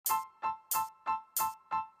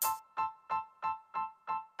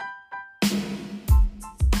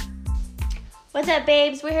What's up,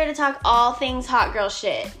 babes? We're here to talk all things hot girl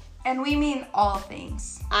shit. And we mean all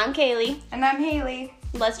things. I'm Kaylee. And I'm Haley.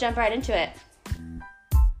 Let's jump right into it.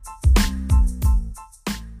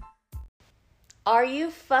 Are you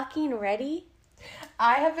fucking ready?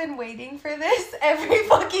 I have been waiting for this every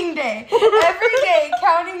fucking day. Every day,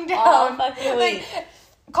 counting down. All fucking week.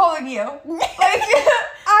 Calling you.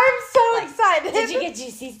 I'm so excited. Did you get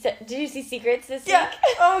juicy secrets this Yeah.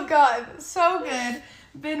 week? Oh, God. So good.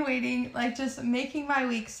 Been waiting, just making my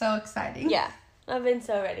week so exciting. Yeah. I've been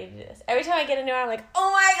so ready to do this. Every time I get into it, I'm like,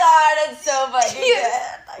 oh my God, it's so fucking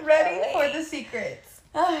good. Ready for the secrets.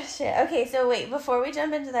 Oh, shit. Okay, so wait. Before we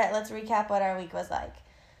jump into that, let's recap what our week was like.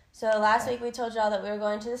 So last week we told y'all that we were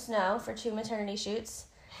going to the snow for 2 maternity shoots.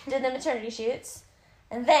 Did the maternity shoots.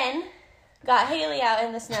 And then got Haley out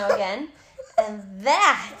in the snow again. And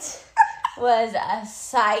that was a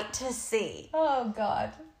sight to see. Oh,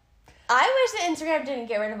 God. I wish the Instagram didn't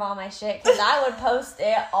get rid of all my shit because I would post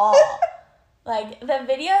it all. Like, the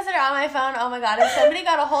videos that are on my phone, oh my God. If somebody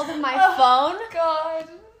got a hold of my phone, God.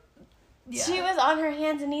 Yeah. she was on her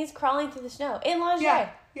hands and knees crawling through the snow in lingerie.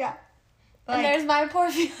 Yeah. And there's my poor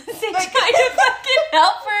fiance trying to fucking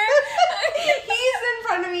help her. He's in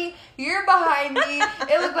front of me. You're behind me.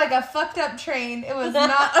 It looked like a fucked up train. It was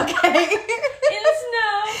not okay. In the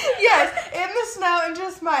snow. Yes, in the snow, and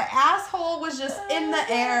just my asshole was just in the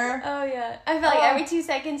air. Oh, yeah. I felt like every 2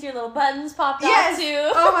 seconds your little buttons popped Yes. off,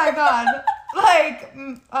 too. Oh, my God.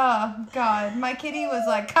 Oh, God. My kitty was,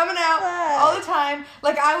 coming out all the time.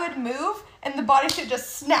 I would move, and the bodysuit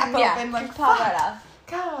just snap open. Just pop right off.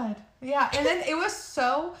 God. Yeah, and then it was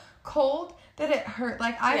so cold that it hurt.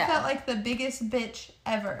 I felt like the biggest bitch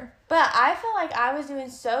ever. But I feel like I was doing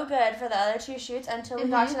so good for the other 2 shoots until we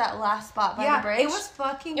got to that last spot by the bridge. It was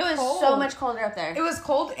fucking cold. It was so much colder up there. It was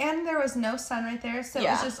cold, and there was no sun right there, so it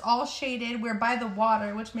was just all shaded. We're by the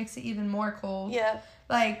water, which makes it even more cold. Yeah.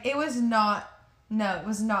 It was not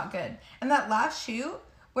good. And that last shoot,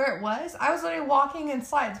 where it was, I was literally walking in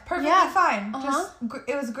slides. Perfectly fine.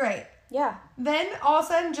 It was great. Yeah. Then, all of a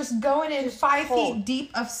sudden, just going in 5 feet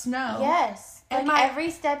deep of snow. Yes. And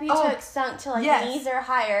every step you took sunk to knees or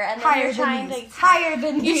higher, and then you're trying to higher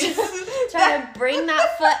than knees. Trying to bring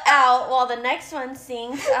that foot out while the next one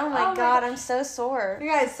sinks. Oh my God, I'm so sore. You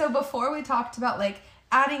guys, so before we talked about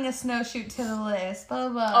adding a snowshoot to the list, blah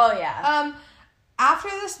blah blah. Oh yeah. After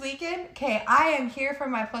this weekend, okay, I am here for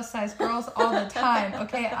my plus size girls all the time.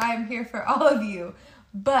 Okay, I am here for all of you,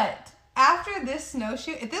 but after this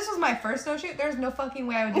snowshoot, if this was my first snowshoot, there's no fucking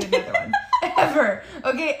way I would do another one. Ever.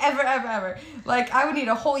 Okay? Ever. I would need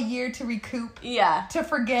a whole year to recoup. Yeah. To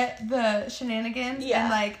forget the shenanigans.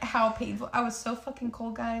 Yeah. And, how painful. I was so fucking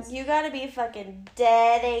cold, guys. You gotta be fucking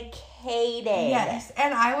dedicated. Yes.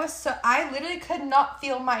 And I literally could not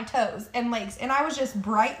feel my toes and legs. And I was just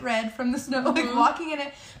bright red from the snow, walking in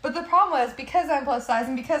it. But the problem was, because I'm plus size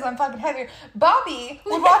and because I'm fucking heavier, Bobby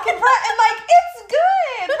would walk in front and, it's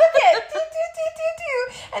good. Look at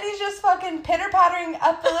and he's just fucking pitter-pattering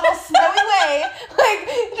up the little snowy way.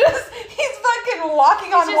 He's fucking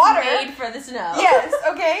walking on water. He's made for the snow. Yes,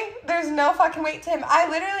 okay? There's no fucking weight to him. I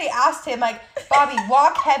literally asked him, Bobby,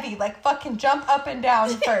 walk heavy. Fucking jump up and down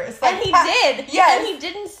first. And he did. Yes. And he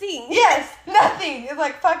didn't sing. Yes, nothing.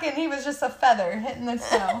 It's he was just a feather hitting the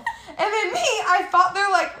snow. And then me, I thought they're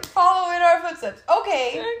following our footsteps.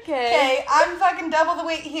 Okay, I'm fucking double the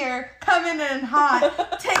weight here, coming in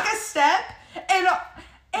hot. Take a step, and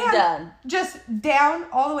done. Just down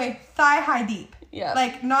all the way, thigh high deep. Yeah.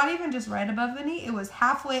 Not even just right above the knee. It was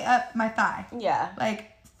halfway up my thigh. Yeah.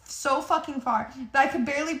 So fucking far that I could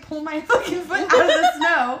barely pull my fucking foot out of the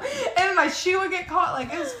snow, and my shoe would get caught.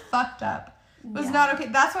 It was fucked up. It was not okay.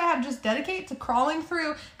 That's why I had to just dedicate to crawling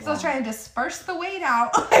through, because I was trying to disperse the weight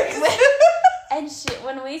out. And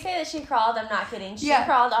when we say that she crawled, I'm not kidding. She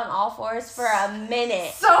crawled on all fours for a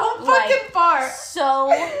minute. So fucking far.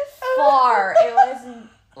 So far. It was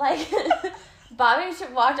Bobby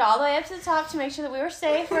walked all the way up to the top to make sure that we were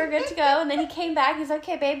safe, we were good to go, and then he came back, he's like,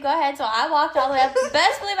 okay, babe, go ahead. So I walked all the way up.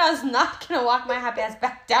 Best believe I was not going to walk my happy ass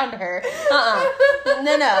back down to her.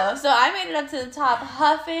 No. So I made it up to the top,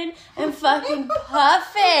 huffing and fucking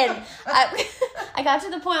puffing. I got to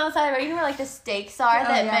the point on the side where where the stakes are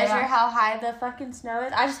that measure how high the fucking snow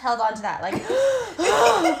is. I just held on to that,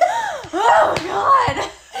 oh God.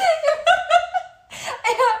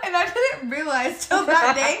 And I didn't realize till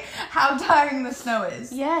that day how tiring the snow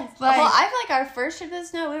is. Yes. Well, I feel like our first trip to the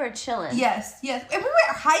snow, we were chilling. Yes. And we went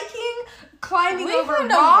hiking, climbing over rocks. We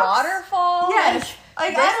found a waterfall. Yes.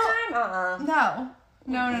 This time? No.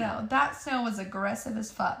 No. That snow was aggressive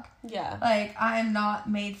as fuck. Yeah. Like, I am not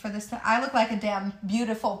made for this. I look like a damn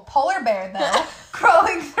beautiful polar bear, though,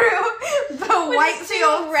 crawling through the white With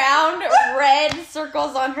field. 2 round red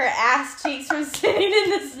circles on her ass cheeks from sitting in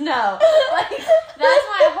the snow. Like, that's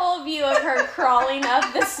my whole view of her crawling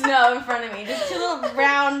up the snow in front of me. Just 2 little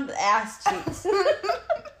round ass cheeks.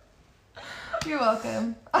 You're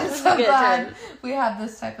welcome. I'm This is so a good glad turn. we have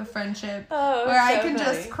this type of friendship Oh, where I so can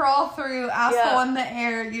funny. just crawl through, asshole in the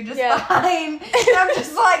air, you're just Yeah. behind, and I'm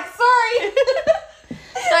just like, sorry.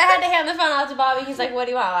 So I had to hand the phone off to Bobby. He's like, what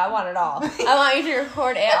do you want? I want it all. I want you to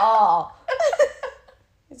record it all.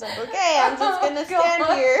 He's like, okay, I'm just going to stand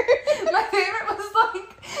God. here. My favorite was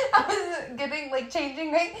like, I was getting, like,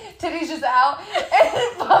 changing, right? Titties just out,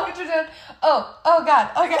 and Bobby turned down, oh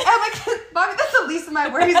God, okay. I'm like, Bobby, that's the least of my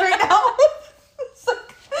worries right now. It's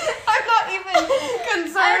like, I'm not even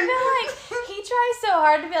concerned. I feel like he tries so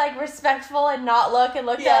hard to be like respectful and not look and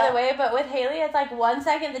look the Yeah. other way, but with Haley, it's like 1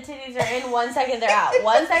 second the titties are in, 1 second they're out.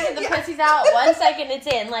 1 second the Yeah. pussy's out, 1 second it's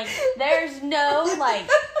in. Like, there's no, like...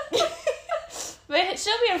 But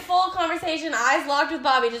she'll be in full conversation, eyes locked with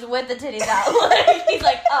Bobby, just with the titties out. Like, he's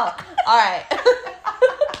like, oh, alright.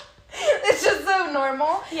 It's just so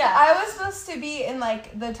normal. Yeah. I was supposed to be in,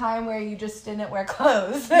 like, the time where you just didn't wear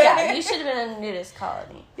clothes. Yeah, you should have been in a nudist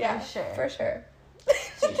colony. Yeah, For sure. For sure.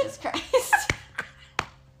 Jesus Christ.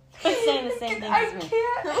 I'm saying the same thing I as me.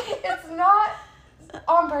 can't. It's not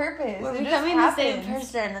on purpose. We're It just becoming the same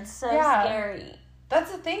happens. person. It's so Yeah. scary.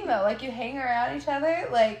 That's the thing, though. Like, you hang around each other,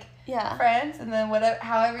 like, Yeah. friends, and then whatever,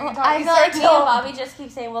 however you Well, talk, I you feel start like me to- and Bobby just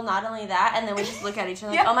keep saying, well, not only that, and then we just look at each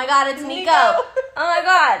other like, Yeah. oh my god, it's Nico. Nico. Oh my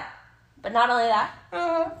god. But not only that.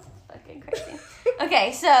 Uh-huh. Fucking crazy.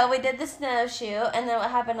 Okay, so we did the snowshoe, and then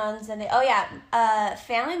what happened on Sunday? Oh, yeah. A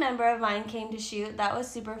family member of mine came to shoot. That was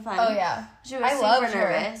super fun. Oh, yeah. She was I super loved her.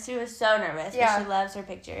 nervous. She was so nervous, Yeah. but she loves her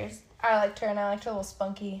pictures. I liked her, and I liked her little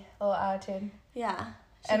spunky little attitude. Yeah.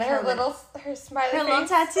 She And her killed it. her smiley Her face. little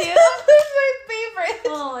tattoo? That was my favorite.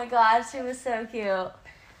 Oh my god, she was so cute.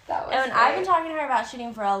 That was And I've been great. talking to her about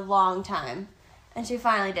shooting for a long time, and she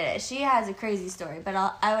finally did it. She has a crazy story, but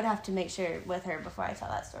I would have to make sure with her before I tell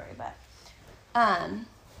that story. But,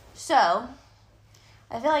 so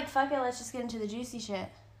I feel like fuck it. Let's just get into the juicy shit.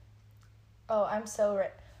 Oh, I'm so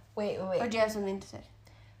Wait. Or do you have something to say?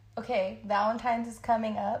 Okay, Valentine's is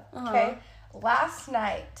coming up. Uh-huh. Okay, last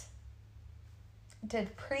night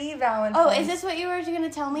did pre-Valentine's. Oh, is this what you were going to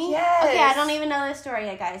tell me? Yes. Okay, I don't even know this story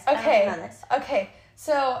yet, guys. I don't Okay. even know this. Okay,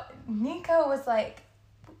 so Nico was like,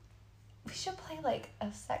 we should play like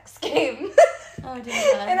a sex game. Oh, dear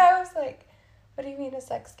God. And I was like, what do you mean a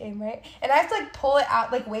sex game, right? And I have to like pull it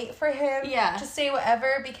out, like wait for him Yeah. to say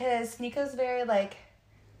whatever because Nico's very like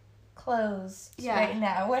closed right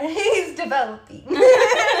now when he's developing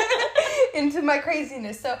into my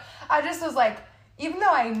craziness. So I just was like, even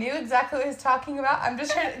though I knew exactly what he was talking about, I'm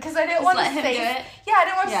just trying because I didn't want to let him say do it? Yeah, I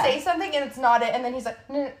didn't want to Yeah. say something and it's not it, and then he's like,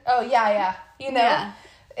 no, oh yeah, you know. Yeah.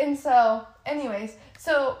 And so, anyways,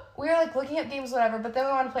 so we were like looking at games, whatever, but then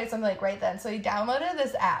we wanted to play something like right then. So he downloaded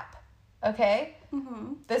this app. Okay?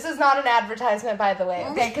 Mm-hmm. This is not an advertisement, by the way,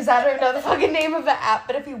 okay? Because I don't even know the fucking name of the app,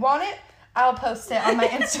 but if you want it, I'll post it on my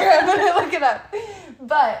Instagram when I look it up.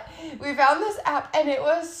 But we found this app, and it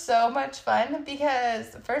was so much fun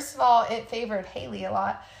because, first of all, it favored Haley a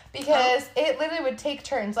lot because it literally would take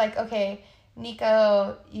turns. Like, okay,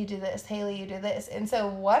 Nico, you do this. Haley, you do this. And so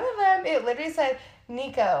one of them, it literally said,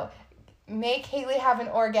 Nico, make Haley have an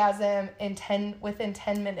orgasm within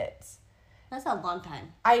 10 minutes. That's a long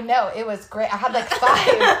time. I know, it was great. I had like 5,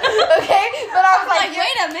 okay? But I was like,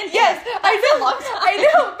 wait a minute. Yes, I know. long time. I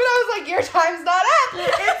know, but I was like, your time's not up.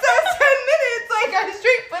 It says 10 minutes. Like, I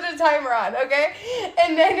straight put a timer on, okay?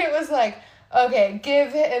 And then it was like, okay,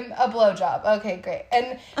 give him a blowjob. Okay, great.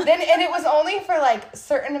 And it was only for like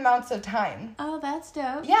certain amounts of time. Oh, that's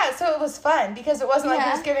dope. Yeah, so it was fun because it wasn't like Yeah.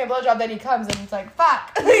 you just give me a blowjob, then he comes and it's like,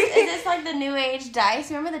 fuck. Is this like the new age dice?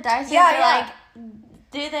 Remember the dice? Yeah, They're yeah. like,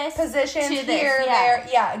 do this. Positions to here, this. Yeah. there.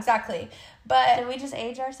 Yeah, exactly. But Did we just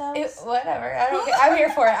age ourselves? whatever. I'm here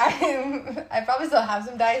for it. I probably still have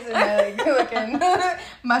some dice in my like looking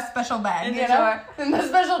my special bag. In the you know? drawer. In the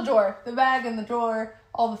special drawer. The bag and the drawer.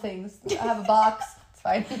 All the things. I have a box. It's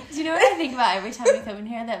fine. Do you know what I think about every time we come in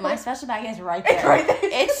here? That my special bag is right there. It's right there.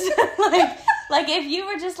 It's like if you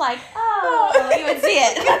were just like, oh, you would see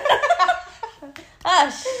it. Oh,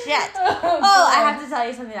 shit. Oh, I have to tell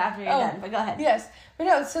you something after you're done, but go ahead. Yes. But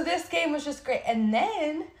no, so this game was just great. And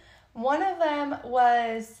then one of them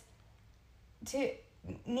was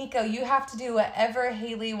Nico, you have to do whatever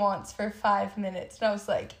Haley wants for 5 minutes. And I was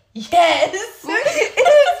like, yes. It's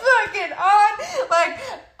fucking on. Like,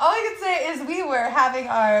 all I can say is we were having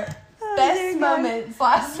our best moments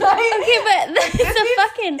last night. Okay, but it's a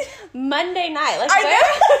fucking Monday night. Like,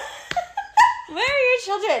 where are your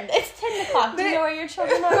children? It's 10 o'clock. Do you know where your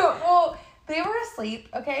children are? Well, they were asleep,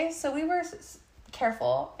 okay? So we were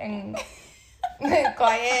careful and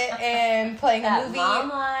quiet and playing a movie. Mom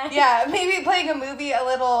life. Yeah, maybe playing a movie a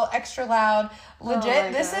little extra loud.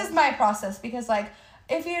 Legit, this God. is my process because, like,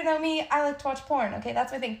 if you know me, I like to watch porn. Okay,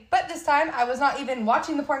 that's my thing. But this time, I was not even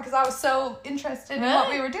watching the porn because I was so interested in what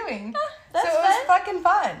we were doing. That's so it was fucking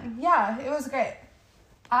fun. Yeah, it was great.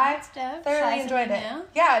 I thoroughly enjoyed it. New.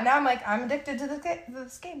 Yeah, now I'm like, I'm addicted to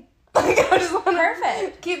this game. Like, I just want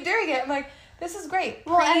to keep doing it. I'm like, this is great.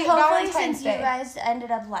 Well, and hopefully Valentine's since Day. you guys ended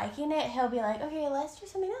up liking it, he'll be like, okay, let's do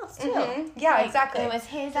something else too. Mm-hmm. Yeah, like, exactly. It was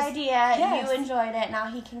his idea. Yes. You enjoyed it. Now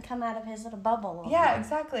he can come out of his little bubble. Yeah,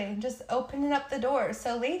 exactly. Just opening up the door.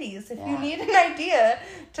 So, ladies, if you need an idea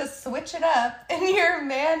to switch it up and your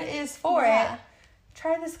man is for it,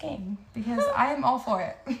 try this game because I am all for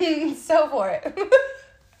it. So for it.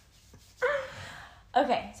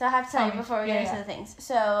 Okay, so I have to tell you before we get into Yeah. the things.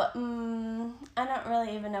 So, I don't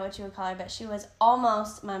really even know what you would call her, but she was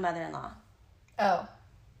almost my mother-in-law. Oh.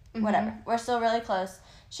 Mm-hmm. Whatever. We're still really close.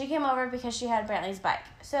 She came over because she had Brantley's bike.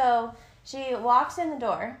 So, she walks in the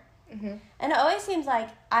door, and it always seems like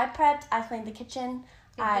I prepped, I cleaned the kitchen,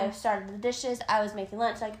 I started the dishes, I was making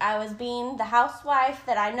lunch. Like, I was being the housewife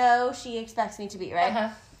that I know she expects me to be, right? Uh-huh.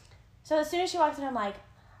 So, as soon as she walks in, I'm like,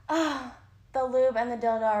 oh, the lube and the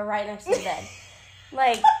dildo are right next to the bed.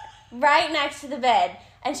 Like, right next to the bed.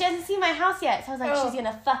 And she hasn't seen my house yet. So I was like, she's going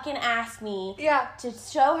to fucking ask me to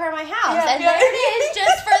show her my house. Yeah, and there it is,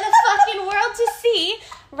 just for the fucking world to see.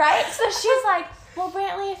 Right? So she's like, well,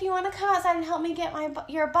 Brantley, if you want to come outside and help me get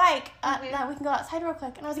your bike, then we can go outside real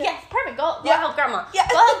quick. And I was like, yes, perfect. Go help Grandma. Yeah.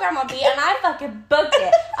 Go help Grandma be. And I fucking booked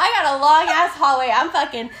it. I got a long-ass hallway. I'm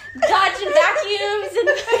fucking dodging vacuums and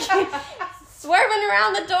fucking swerving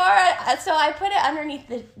around the door. So I put it underneath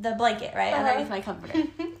the blanket, right? Underneath my comforter.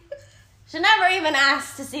 She never even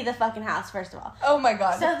asked to see the fucking house, first of all. Oh my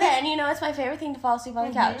God. So then, it's my favorite thing to fall asleep on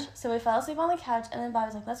the couch. So we fell asleep on the couch, and then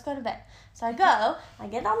Bobby's like, let's go to bed. So I go, I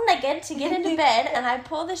get all naked to get into bed, and I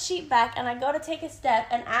pull the sheet back, and I go to take a step,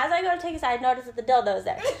 and as I go to take a step, I notice that the dildo's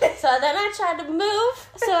there. So then I try to move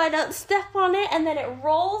so I don't step on it, and then it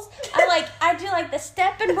rolls. I do the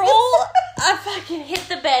step and roll. I fucking hit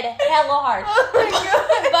the bed hella hard. Oh my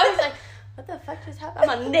God. And Bobby's like, what the fuck just happened?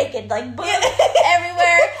 I'm naked, boobs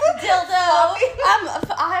everywhere, dildo.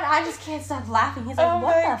 I just can't stop laughing. He's like,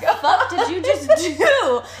 what the fuck did you just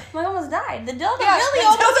do? I almost died. The dildo really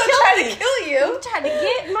almost killed me. To kill you. You tried to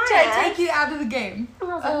get my Tried ass. to take you out of the game. I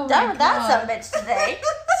was like, done with that son of a bitch today.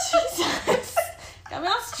 Jesus. Got me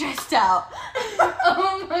all stressed out.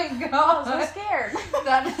 Oh my God. I was so scared.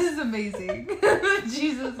 That is amazing.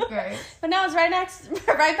 Jesus Christ. But now it's right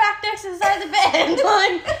back next to the side of the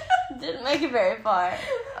bed. Didn't make it very far.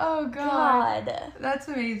 Oh God. God. That's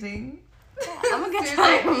amazing. Yeah, I'm a good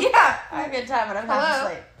time. Yeah. I'm a good time when I'm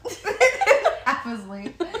half asleep. Half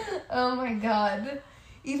asleep. Oh my God.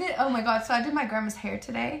 Oh my God. So I did my grandma's hair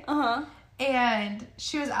today. Uh-huh. And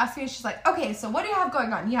she was asking me, she's like, okay, so what do you have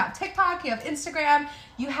going on? You have TikTok, you have Instagram,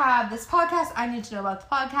 you have this podcast. I need to know about the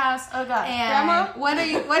podcast. Oh God. And Grandma? what are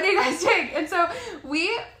you guys doing? And so we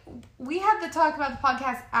had to talk about the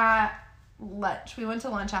podcast at lunch. We went to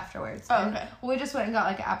lunch afterwards. Oh, okay. We just went and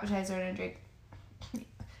got an appetizer and a drink.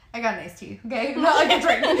 I got an iced tea, okay? Not a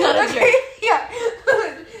drink. Not a drink.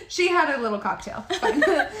 Yeah. She had a little cocktail.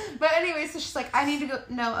 But anyway, so she's like, I need to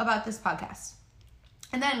know about this podcast.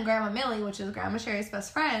 And then Grandma Millie, which is Grandma Sherry's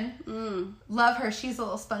best friend, love her. She's a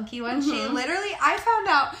little spunky one. She literally, I found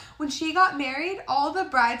out when she got married, all the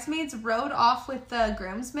bridesmaids rode off with the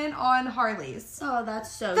groomsmen on Harleys. Oh,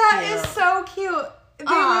 that's so That cute. is so cute. They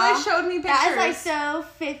really showed me pictures. That is so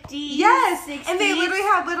 50s, Yes, 60s. and they literally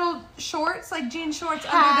had little shorts, jean shorts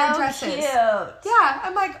under their dresses. Cute. Yeah,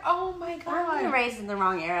 I'm like, oh my God. I'm raised in the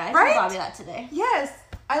wrong era. I Right? told Bobby that today. Yes,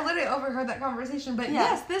 I literally overheard that conversation, but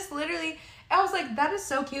yes, this literally, I was like, that is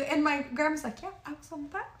so cute. And my grandma's like, yeah, I was on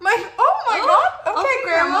that. I'm like, oh my God. Okay,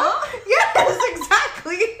 Grandma. Yes,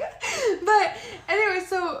 exactly. But anyway,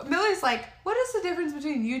 so Millie's like, what is the difference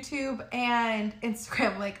between YouTube and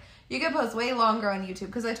Instagram? Like, you can post way longer on YouTube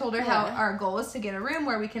because I told her how our goal is to get a room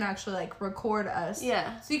where we can actually record us.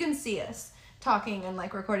 Yeah. So you can see us talking and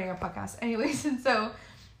recording our podcast. Anyways, and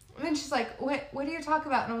then she's like, what do you talk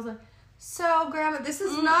about? And I was like, so Grandma, this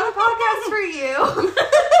is not a podcast for you.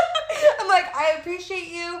 I'm like, I appreciate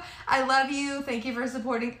you. I love you. Thank you for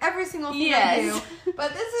supporting every single thing I do.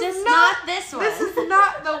 But this is just not this one. This is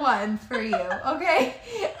not the one for you, okay?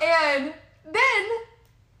 And then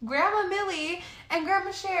Grandma Millie and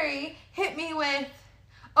Grandma Sherry hit me with,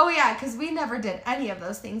 oh yeah, because we never did any of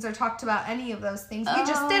those things or talked about any of those things. We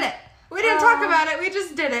just did it. We didn't talk about it. We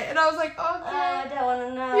just did it. And I was like, okay. I don't want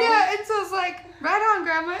to know. Yeah, and so I was like, right on,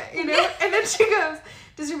 Grandma, you know. And then she goes,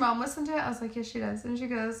 does your mom listen to it? I was like, yes, she does. And she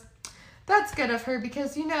goes, that's good of her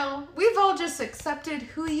because, you know, we've all just accepted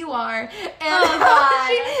who you are. And,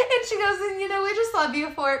 she goes, and, you know, we just love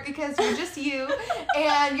you for it because you're just you.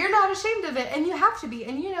 And you're not ashamed of it. And you have to be.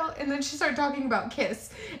 And, you know, and then she started talking about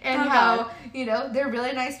Kiss and how, you know, they're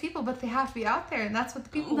really nice people, but they have to be out there. And that's what the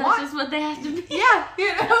people want. That's just what they have to be. Yeah, you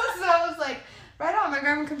know. So I was like, right on. My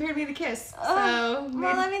grandma compared me to Kiss. So,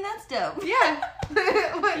 well, I mean, that's dope. Yeah.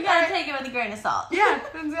 You gotta take it with a grain of salt. Yeah,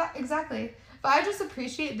 exactly. But I just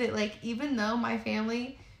appreciate that, like, even though my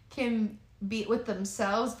family can be with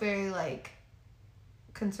themselves very, like,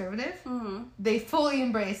 conservative, they fully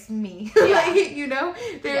embrace me. Yeah. Like, you know?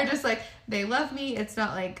 They're just like, they love me. It's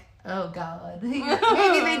not like, oh, God. Maybe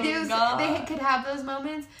they do. They could have those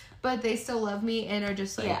moments, but they still love me and are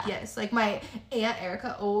just like, yes. Like, my Aunt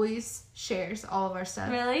Erica always shares all of our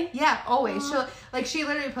stuff. Really? Yeah, always. She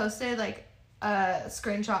literally posted, like, a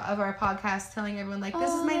screenshot of our podcast telling everyone, like,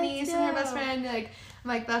 this is my niece and her best friend. Like, I'm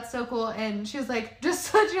like, that's so cool. And she was like, just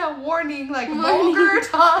such a warning, like, vulgar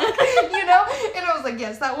talk, you know? And I was like,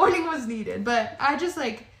 yes, that warning was needed. But I just,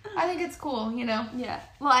 like, I think it's cool, you know? Yeah.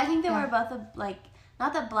 Well, I think that we're both,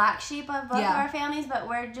 not the black sheep of both of our families, but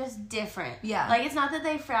we're just different. Yeah. Like, it's not that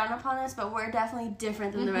they frown upon us, but we're definitely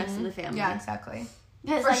different than the rest of the family. Yeah, exactly.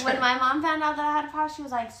 Because, like, when my mom found out that I had a podcast, she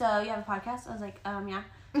was like, so, you have a podcast? I was like, yeah.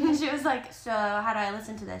 And she was like, so how do I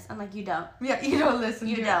listen to this? I'm like, you don't. Yeah, you don't listen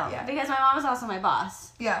to it. You don't. Yeah. Because my mom is also my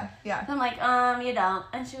boss. Yeah, yeah. So I'm like, you don't.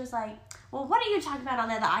 And she was like, well, what are you talking about on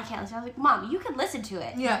there that I can't listen to? I was like, Mom, you could listen to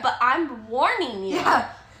it. Yeah. But I'm warning you. Yeah.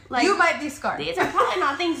 Like, you might be scarred. These are probably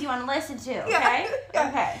not things you want to listen to, okay? Yeah.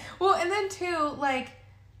 Okay. Well, and then, too, like,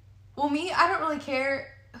 me, I don't really care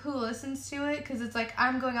who listens to it because it's like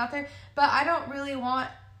I'm going out there, but I don't really want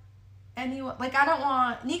anyone, like, I don't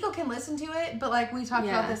want, Nico can listen to it, but, like, we talked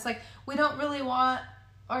about this, like, we don't really want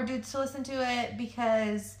our dudes to listen to it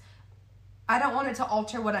because I don't want it to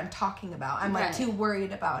alter what I'm talking about. I'm, like, too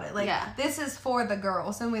worried about it. Like, this is for the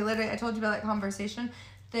girls. And we literally, I told you about that conversation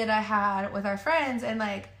that I had with our friends, and,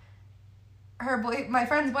 like, my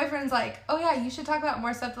friend's boyfriend's like, oh yeah, you should talk about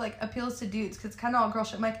more stuff that, like, appeals to dudes, because it's kind of all girl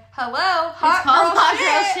shit. I'm like, hello, hot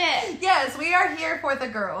girl shit. Yes, we are here for the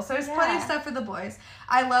girls. So there's plenty of stuff for the boys.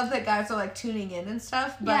 I love that guys are, like, tuning in and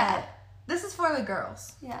stuff, but this is for the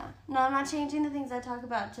girls. Yeah. No, I'm not changing the things I talk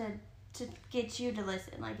about to get you to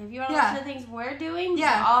listen. Like, if you want to listen to things we're doing,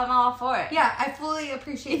 I'm all for it. Yeah, I fully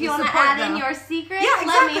appreciate if you want to add in your secrets,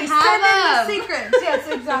 let me me have send them. in the secrets. Yes,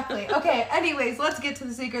 exactly. Okay, anyways, let's get to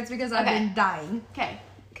the secrets because I've been dying.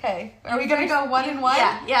 Okay. Are we going to go one and one?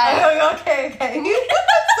 Yeah. Okay. I'm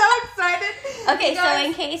so excited. Okay, so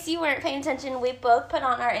in case you weren't paying attention, we both put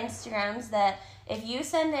on our Instagrams that if you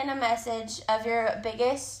send in a message of your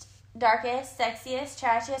biggest, darkest, sexiest,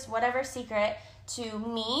 trashiest, whatever secret to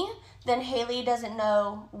me, then Haley doesn't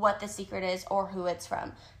know what the secret is or who it's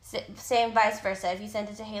from. Same vice versa. If you send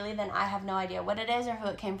it to Haley, then I have no idea what it is or who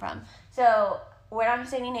it came from. So we're not going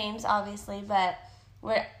to say any names, obviously, but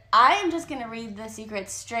I am just going to read the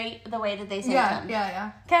secrets straight the way that they sent them.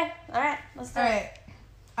 Yeah. Okay, all right, let's start. All right.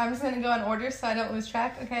 I'm just going to go in order so I don't lose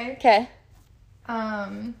track, okay? Okay.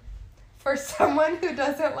 For someone who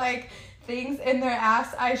doesn't like things in their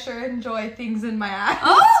ass, I sure enjoy things in my ass.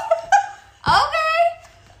 Oh! Okay.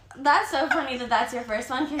 That's so funny that that's your first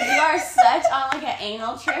one because you are such on like an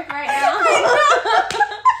anal trip right now.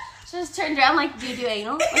 She just turned around like, do you do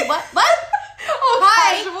anal? Like, what? Oh, hi.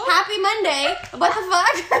 casual. Happy Monday. What the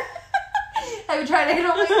fuck? Have you tried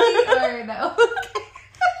anal lately or no?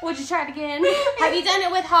 Would you try it again? Have you done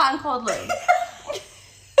it with hot and cold lube?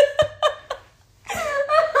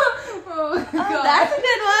 Oh, God. Oh, that's a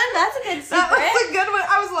good one. That's a good secret. That was a good one.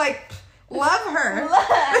 I was like, love her.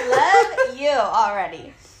 Love you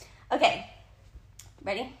already. Okay.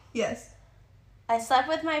 Ready? Yes. I slept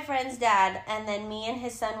with my friend's dad, and then me and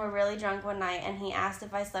his son were really drunk one night, and he asked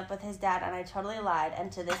if I slept with his dad, and I totally lied,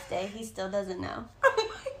 and to this day, he still doesn't know. Oh,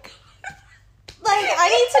 my God. Like, I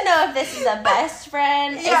need to know if this is a best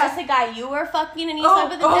friend. Yeah. Is this a guy you were fucking and you slept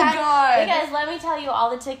with his dad? God. Because let me tell you, all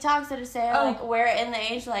the TikToks that are saying, like, we're in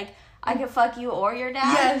the age, like, I could fuck you or your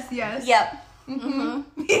dad. Yes. Yep. Mm-hmm.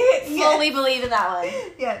 Fully believe in that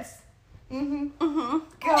one. Yes.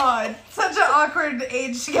 God, such an awkward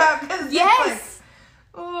age gap. Yes.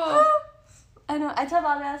 Like, oh. I know. I tell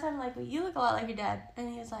Bobby all the time, like, well, you look a lot like your dad.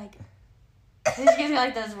 And he was like, he just gives me,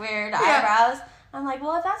 like, those weird eyebrows. I'm like,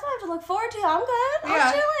 well, if that's what I have to look forward to, I'm good. I'm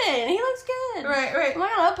Yeah. chilling. He looks good. Right. Oh my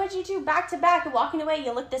God, I'll put you two back to back and walking away,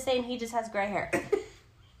 you look the same. He just has gray hair.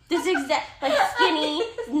 This exact, like skinny,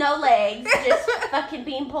 no legs, just fucking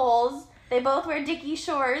bean poles. They both wear Dickie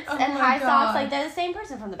shorts and my high God. socks. Like, they're the same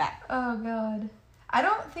person from the back. Oh, God. I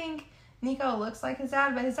don't think Nico looks like his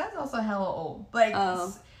dad, but his dad's also hella old. Like,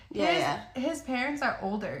 his parents are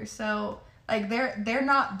older, so, like, they're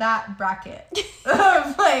not that bracket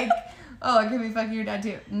of, like, oh, I could be fucking your dad,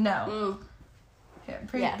 too. No.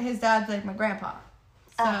 His dad's, like, my grandpa.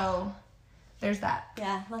 So, there's that.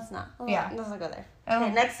 Yeah, let's not. Yeah. Let's not go there. Oh.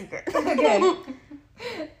 Okay, next secret. Okay.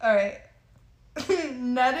 All right.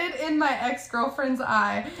 Nutted in my ex-girlfriend's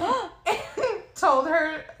eye and told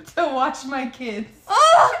her to watch my kids.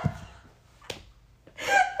 Oh!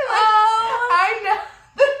 I know.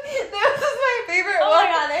 This is my favorite one. Oh my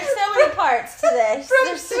God, there's so many parts to this.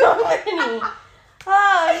 There's so many.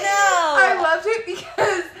 Oh no. I loved it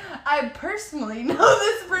because I personally know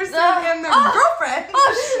this person and their girlfriend.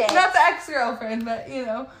 Oh shit. Not the ex-girlfriend, but you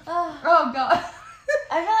know. Oh, Oh God.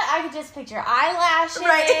 I feel like I could just picture eyelashes,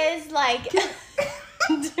 Right. like, do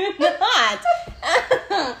not.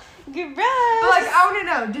 Gross. But like, I want to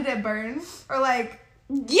know, did it burn? Or like,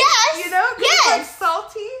 yes. you know, 'cause Yes. it's like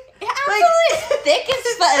salty? Yeah, absolutely. It's thick as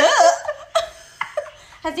fuck.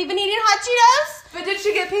 Has he been eating hot Cheetos? But did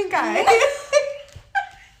she get pink eye?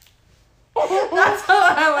 That's all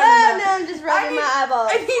I want to know. No, I'm just rubbing my eyeballs.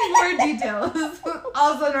 I need more details.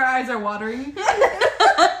 All of a sudden, our eyes are watering.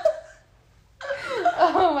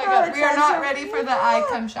 Oh my God, we are not ready for the eye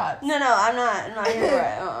cum shots. No, I'm not here for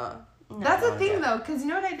it. No, That's I the don't thing do it. though, because you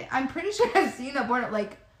know what I think? I'm pretty sure I've seen a porno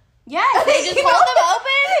like. Yes, they just You hold know? them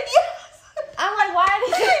open. Yes. I'm like, why are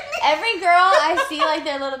they? Every girl I see, like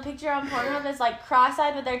their little picture on Pornhub is like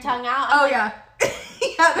cross-eyed with their tongue out. I'm Oh like, yeah.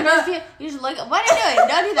 Yeah. they're not- you just look. What are you doing?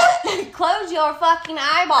 Don't do that. Close your fucking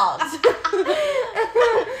eyeballs. I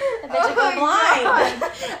bet you go my blind.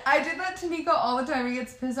 God. I did that to Nico all the time. He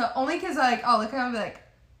gets pissed off only because like I'll look at him and be like,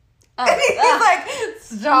 Oh, and he's like,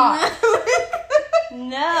 stop.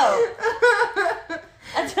 no,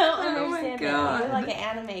 I don't Oh my understand it. God. You're like an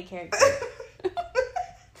anime character.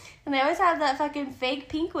 And they always have that fucking fake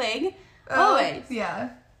pink wig. Always. Yeah.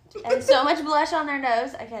 And so much blush on their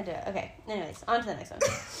nose. I can't do it. Okay. Anyways, on to the next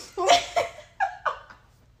one.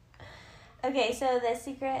 Okay, so this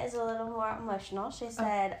secret is a little more emotional. She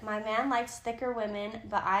said, my man likes thicker women,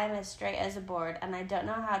 but I am as straight as a board, and I don't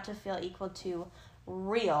know how to feel equal to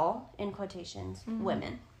real, in quotations,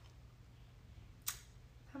 women.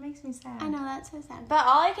 That makes me sad. I know, that's so sad. But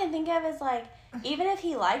all I can think of is, like, even if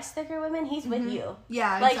he likes thicker women, he's with you.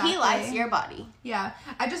 Yeah, Like, exactly. he likes your body. Yeah.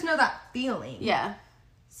 I just know that feeling. Yeah.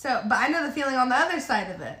 So, but I know the feeling on the other side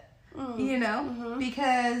of it. You know?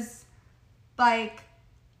 Because, like,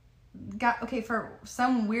 for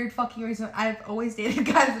some weird fucking reason, I've always dated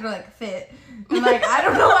guys that are, like, fit. And, like, I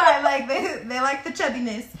don't know why. Like, they like the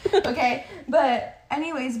chubbiness. Okay? But,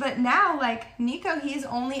 anyways, but now, like, Nico, he's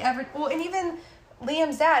only ever... Well, and even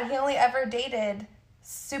Liam's dad, he only ever dated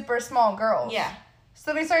super small girls. Yeah.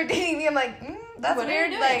 So we started dating me. I'm like, that's What are you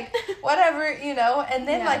weird. doing? Like, whatever, you know? And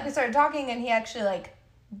then, Yeah. like, we started talking, and he actually, like,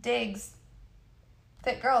 digs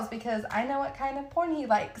thick girls because I know what kind of porn he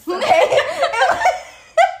likes, okay?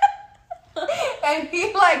 And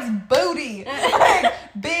he likes booty. Like,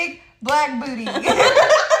 big black booty.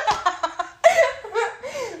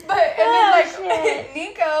 But, and then, like, shit.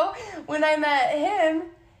 Nico, when I met him,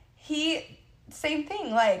 he, same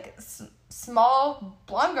thing, like, small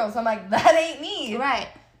blonde girls. I'm like, that ain't me. Right.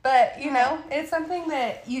 But, you know, it's something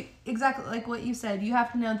that you, exactly like what you said, you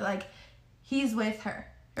have to know that, like, he's with her.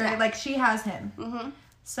 Or, Yeah. like, she has him. Mm-hmm.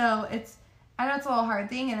 So, I know it's a little hard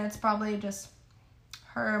thing, and it's probably just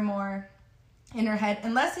her more in her head.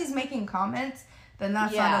 Unless he's making comments, then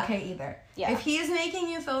that's Yeah. not okay either. Yeah. If he is making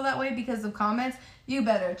you feel that way because of comments, you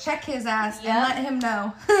better check his ass and Yep. let him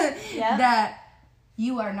know Yep. that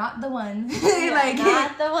you are not the one. You're like,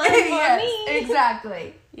 not the one for yes, me.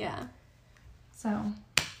 Exactly. Yeah. So,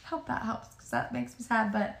 hope that helps, because that makes me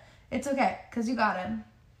sad, but it's okay, because you got him.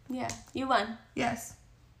 Yeah. You won. Yes,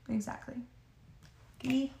 exactly.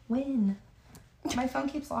 We win. My phone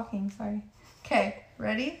keeps locking, sorry. Okay,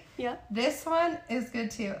 ready? Yep. This one is good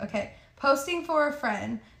too. Okay, posting for a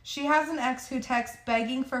friend. She has an ex who texts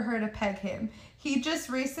begging for her to peg him. He just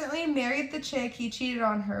recently married the chick he cheated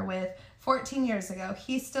on her with 14 years ago.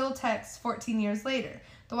 He still texts 14 years later.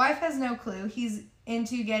 The wife has no clue he's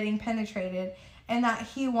into getting penetrated and that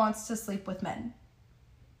he wants to sleep with men.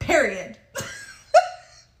 Period.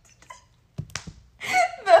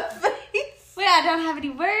 The face. Wait, I don't have any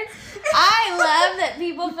words. I love that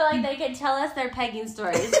people feel like they can tell us their pegging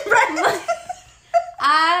stories. Right.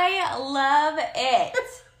 I love it.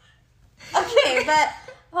 Okay, but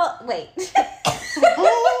well, wait.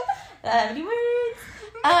 How many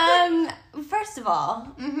words? First of all,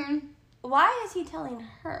 why is he telling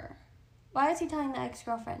her? Why is he telling the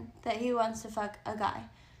ex-girlfriend that he wants to fuck a guy?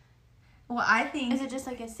 Well, I think... Is it just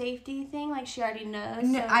like a safety thing? Like she already knows?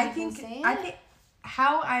 No, so I he can think... say it? I think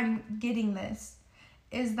how I'm getting this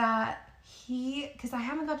is that because I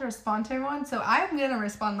haven't got to respond to everyone, so I'm going to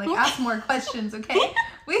respond, like, ask more questions, okay?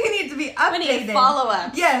 We need to be updated. We need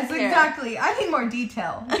follow-ups. Yes, here. exactly. I need more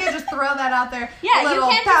detail. You can't just throw that out there. Yeah, little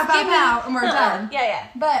you can't pow, just pow, give me... pow, and we're done. Yeah.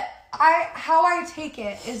 But how I take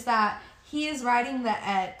it is that he is writing the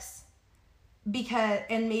ex because,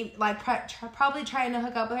 and maybe, like, probably trying to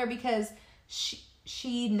hook up with her because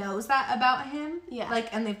she knows that about him. Yeah.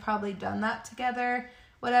 Like, and they've probably done that together.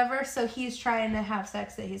 Whatever, so he's trying to have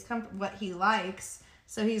sex that he's what he likes,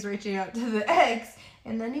 so he's reaching out to the ex,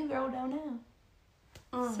 and the new girl don't know.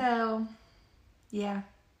 So, yeah.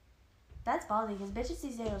 That's ballsy, because bitches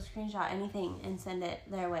these days will screenshot anything and send it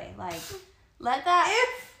their way. Like, let that...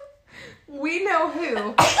 If we know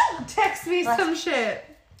who, text me some shit.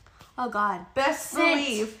 Oh, God. Best Sent.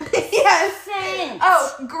 believe. Yes. Sent.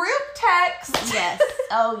 Oh, group text. Yes.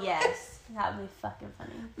 Oh, yes. That would be fucking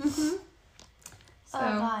funny. Mm-hmm. So.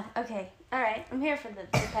 Oh, God. Okay. All right. I'm here for the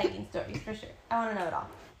pegging stories, for sure. I want to know it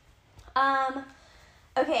all.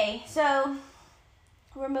 Okay, so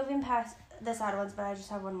we're moving past the sad ones, but I just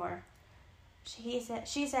have one more. She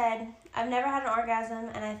said, I've never had an orgasm,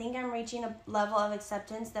 and I think I'm reaching a level of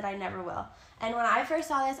acceptance that I never will. And when I first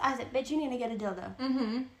saw this, I said, bitch, you need to get a dildo.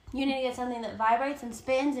 Mm-hmm. You need to get something that vibrates and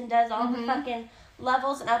spins and does all the fucking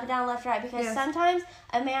levels and up and down, left, right, because sometimes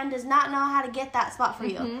a man does not know how to get that spot for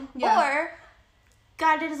you. Yeah. Or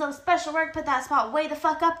God did his little special work, put that spot way the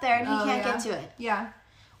fuck up there, and he can't get to it. Yeah.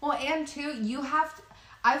 Well, and too, you have to,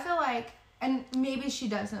 I feel like, and maybe she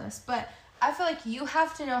does know this, but I feel like you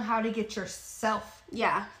have to know how to get yourself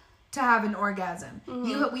to have an orgasm.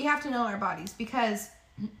 We have to know our bodies, because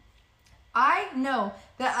I know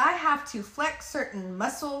that I have to flex certain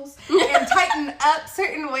muscles and tighten up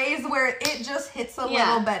certain ways where it just hits a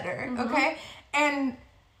little better, okay? And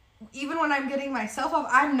even when I'm getting myself off,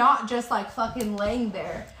 I'm not just like fucking laying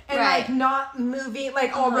there and like not moving,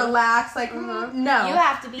 like all relaxed, like no. You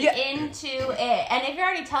have to be into it. And if you're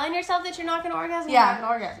already telling yourself that you're not going to orgasm, you're not going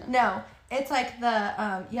to orgasm. No. It's like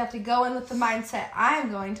you have to go in with the mindset,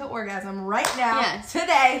 I'm going to orgasm right now,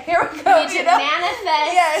 today, here we go. You need to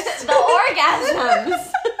manifest the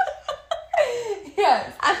orgasms.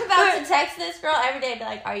 Yes. I'm about to text this girl every day and be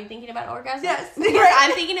like, are you thinking about orgasm? Yes. Because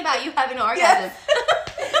I'm thinking about you having an orgasm. Yes.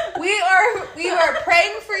 We are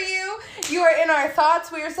praying for you. You are in our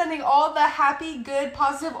thoughts. We are sending all the happy, good,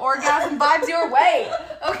 positive orgasm vibes your way.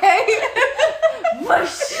 Okay?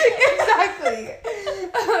 Mush. Exactly.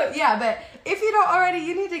 Yeah, but if you don't already,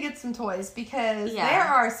 you need to get some toys, because there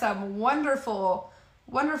are some wonderful,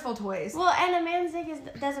 wonderful toys. Well, and a man's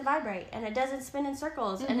dick doesn't vibrate, and it doesn't spin in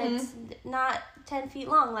circles, and it's not 10 feet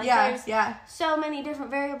long. Like, there's so many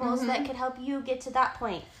different variables that could help you get to that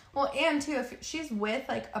point. Well, and too, if she's with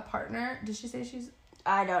like a partner, did she say she's?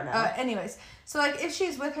 I don't know. Anyways, so like if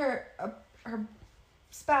she's with her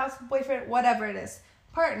spouse, boyfriend, whatever it is,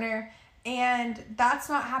 partner, and that's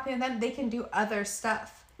not happening, then they can do other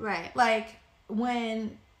stuff. Right. Like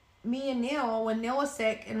when Neil was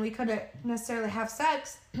sick and we couldn't necessarily have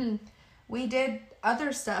sex, we did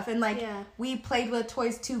other stuff, and like we played with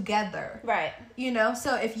toys together. Right. You know,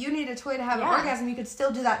 so if you need a toy to have an orgasm, you could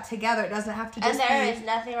still do that together. It doesn't have to just be... And there is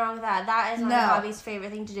nothing wrong with that. That is my hobby's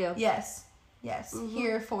favorite thing to do. Yes. Yes.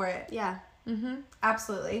 Here for it. Yeah.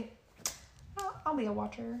 Absolutely. I'll be a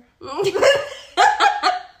watcher.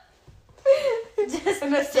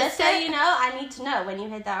 Just so you know, I need to know when you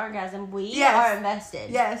hit that orgasm, we are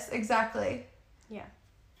invested. Yes, exactly. Yeah.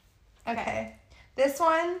 Okay. This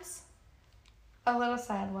one's a little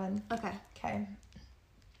sad one. Okay.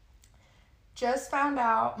 Just found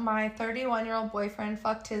out my 31-year-old boyfriend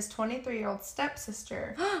fucked his 23-year-old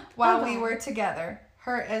stepsister while we were together.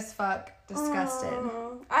 Hurt as fuck. Disgusted.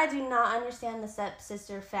 I do not understand the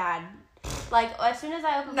stepsister fad. Like, as soon as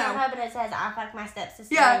I open Pornhub and it says, I fucked my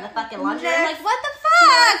stepsister in the fucking laundry, I'm like, what the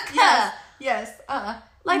fuck? Yes.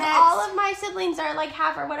 Like, Next. all of my siblings are, like,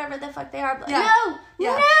 half or whatever the fuck they are. But no!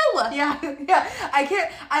 Yeah.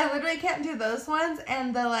 I literally can't do those ones,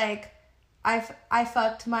 and the, like, I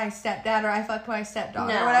fucked my stepdad, or I fucked my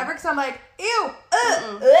stepdaughter, or whatever, because I'm like, ew,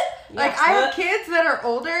 Like, I have kids that are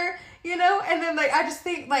older, you know, and then, like, I just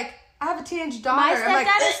think, like, I have a teenage daughter. My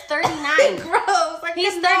stepdad is 39. Gross. Like,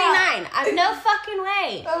 he's 39. No fucking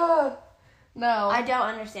way. No. I don't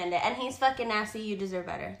understand it. And he's fucking nasty. You deserve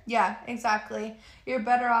better. Yeah, exactly. You're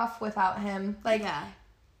better off without him. Like, yeah.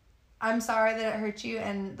 I'm sorry that it hurt you,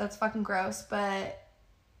 and that's fucking gross, but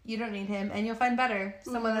you don't need him, and you'll find better.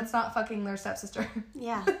 Someone that's not fucking their stepsister.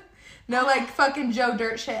 Yeah. No, like, fucking Joe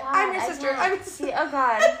Dirt shit. God, I'm your sister. I'm your sister. Oh,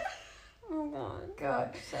 God. Oh, God.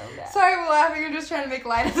 God. So bad. Sorry we're laughing. You're just trying to make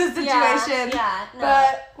light of the situation. Yeah, no.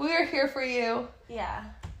 But we are here for you. Yeah.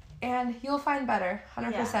 And you'll find better.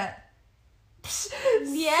 100%. Yes, Sick.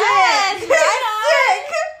 right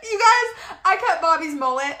Sick. You guys, I cut Bobby's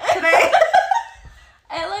mullet today.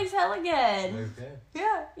 It looks hella good. Looks good.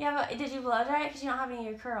 Yeah. Yeah, but did you blow dry it? Because you don't have any of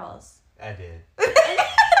your curls. I did.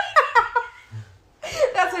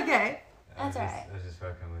 That's okay. That's alright. I was just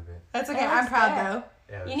fucking with it. That's okay. It I'm looks proud good. though.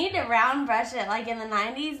 Yeah, You need to round brush it like in the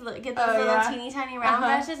 90s. Get those Oh, little yeah. teeny tiny round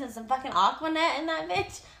Uh-huh. brushes and some fucking Aquanet in that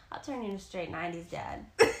bitch. I'll turn you into straight 90s dad.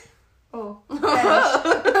 Oh.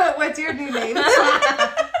 Fetish. What's your new name?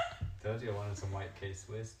 Told you I wanted some white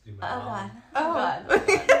K-Swiss. Do my Oh, mom. God. Oh. God. Oh,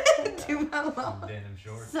 God. Do my Some mom. denim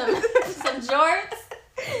shorts. Some jorts.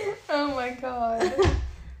 Oh my god.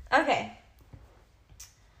 Okay.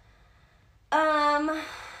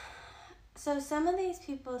 So some of these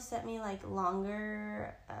people sent me like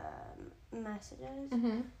longer messages.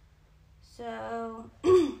 Mm-hmm. So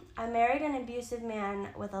I married an abusive man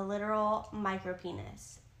with a literal micro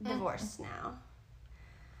penis. Divorced now.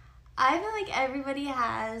 I feel like everybody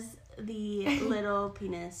has the little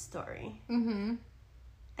penis story. Mm-hmm.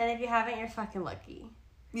 And if you haven't, you're fucking lucky.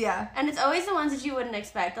 Yeah. And it's always the ones that you wouldn't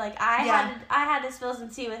expect. Like I had to spill some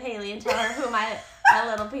tea with Haley and tell her who my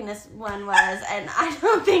little penis one was, and I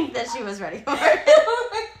don't think that she was ready for it.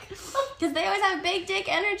 Because they always have big dick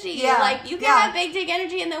energy. Yeah. Like you can have big dick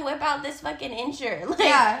energy and then whip out this fucking incher. Like,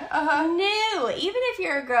 Yeah. Uh-huh. no. Even if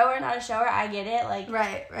you're a grower, not a shower, I get it. Like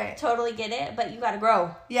Right. totally get it. But you gotta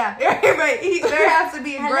grow. Yeah. Right. There has to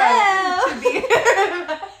be a Hello. growth to be.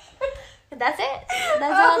 That's it.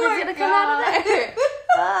 That's Oh all my that's gonna come out of there.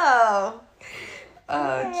 Oh.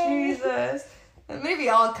 Oh, Okay. Jesus. Maybe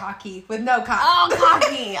all cocky with no cock. Oh,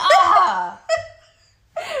 cocky. Oh.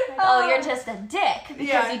 Oh, you're just a dick because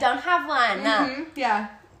Yeah. you don't have one. Mhm. Yeah.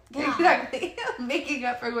 God. Exactly. Making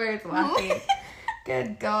up for words, laughing.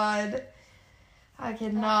 Good God. I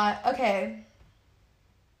cannot. Okay.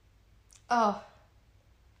 Oh.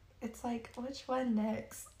 It's like, which one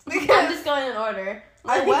next? I'm just going in order.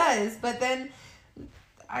 I was, but then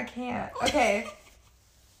I can't. Okay.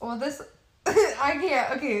 Well, this I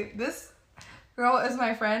can't. Okay, this girl is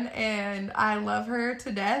my friend, and I love her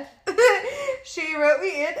to death. She wrote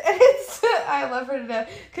me in, and I love her to death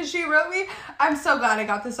because she wrote me. I'm so glad I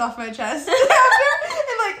got this off my chest. And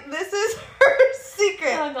like, this is her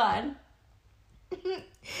secret. Oh, God.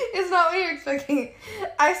 It's not what you're expecting.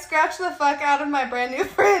 I scratched the fuck out of my brand new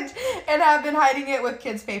fridge and have been hiding it with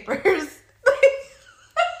kids' papers.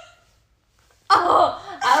 Oh,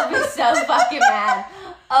 I would be so fucking mad.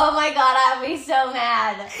 Oh, my God, I would be so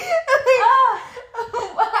mad.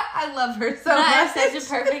 I love her so That much. is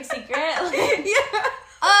such a perfect secret. Yeah.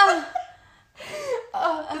 Oh.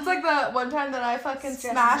 It's like the one time that I fucking Stresses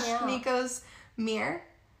me smashed out. Nico's mirror.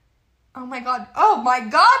 Oh my god. Oh my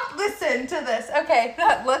god. Listen to this. Okay.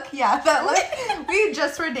 That look. Yeah. That look. We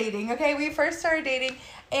just were dating. Okay. We first started dating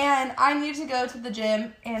and I needed to go to the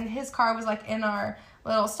gym and his car was like in our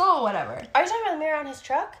little stall, whatever. Are you talking about the mirror on his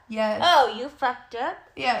truck? Yes. Oh, you fucked up?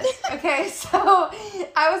 Yes. Okay. So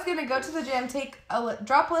I was going to go to the gym,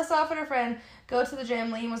 drop Alyssa off at her friend, go to the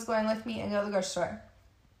gym. Liam was going with me and go to the grocery store.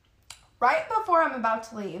 Right before I'm about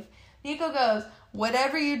to leave, Nico goes,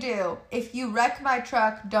 whatever you do, if you wreck my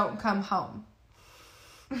truck, don't come home.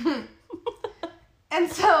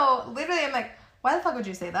 And so, literally, I'm like, why the fuck would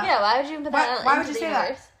you say that? Yeah, why would you put that Why would you say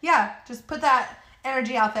that? Yeah, just put that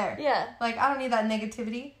energy out there. Yeah. Like, I don't need that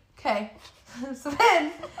negativity. Okay. So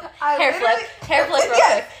then, I Hair literally... flip. Hair flip real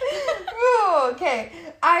Yes. quick. Ooh, okay.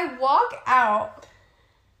 I walk out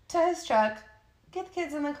to his truck, get the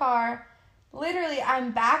kids in the car. Literally,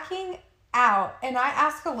 I'm backing out, and I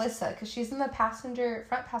ask Alyssa, because she's in the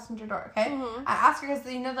front passenger door, okay? Mhm. I ask her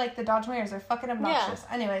because, like, the Dodge Mirrors are fucking obnoxious.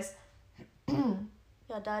 Anyways,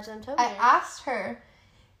 Gotta dodge them toe I mirrors. asked her,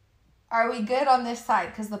 are we good on this side?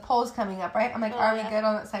 Because the pole's coming up, right? I'm like, Oh, are yeah. we good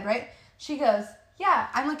on that side, right? She goes, yeah,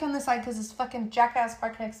 I'm looking on this side because this fucking jackass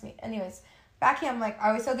parked next to me. Anyways, back here, I'm like,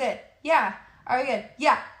 are we so good? Yeah. Are we good?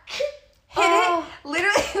 Yeah. Hit it.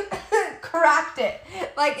 Literally cracked it.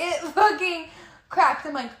 Like, it fucking cracked.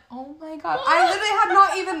 I'm like, oh my god. I literally have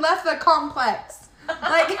not even left the complex.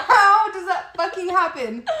 Like, how does that fucking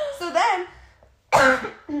happen? So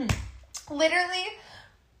then, literally,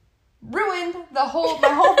 ruined my whole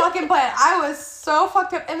fucking plan. I was so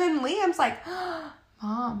fucked up. And then Liam's like,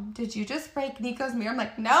 Mom, did you just break Nico's mirror? I'm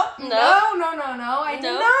like, no, I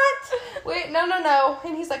did not. Wait, no.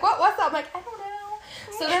 And he's like, what's up? I'm like, I don't know.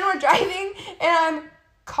 So then we're driving, and I'm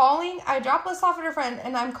calling. I dropped this off at her friend,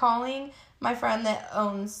 and I'm calling my friend that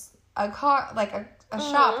owns a car, like a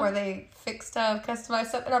shop where they fix stuff, customize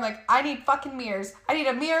stuff. And I'm like, I need fucking mirrors. I need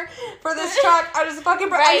a mirror for this truck. I just fucking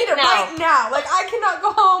I need it right now. Like, I cannot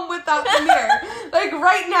go home without the mirror. Like,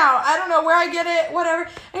 right now. I don't know where I get it, whatever.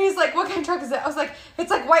 And he's like, what kind of truck is it? I was like,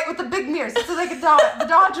 it's like white with the big mirrors. It's like the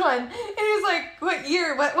Dodge one. And he's like, what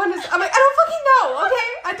year? What one is? I'm like, I don't fucking know, okay?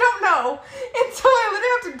 I don't know. And so I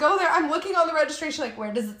literally have to go there. I'm looking on the registration, like,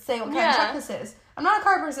 where does it say what kind of truck this is? I'm not a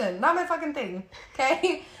car person. Not my fucking thing,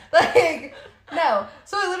 okay? Like... No.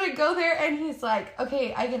 So I literally go there, and he's like,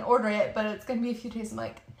 okay, I can order it, but it's going to be a few days. I'm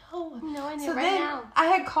like, no. No, I need so it right then now. I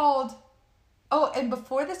had called, and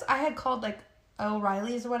before this, I had called, like,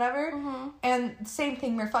 O'Reilly's or whatever, and same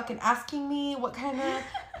thing, they're fucking asking me what kind of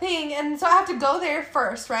thing, and so I have to go there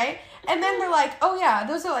first, right? And then they're like, oh, yeah,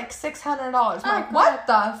 those are, like, $600. I'm like, what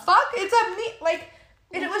the fuck? It's a me, like...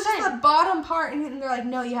 And it was just the bottom part, and they're like,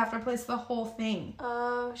 no, you have to replace the whole thing.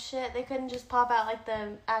 Oh, shit. They couldn't just pop out, like,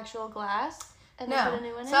 the actual glass? And No. put a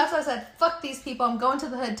new one So that's why I said, fuck these people. I'm going to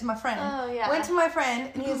the hood to my friend. Oh, yeah. Went to my friend,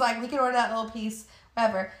 and he was like, we can order that little piece,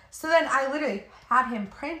 whatever. So then I literally had him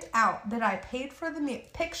print out that I paid for the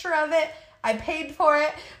picture of it. I paid for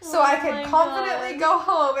it so I could confidently go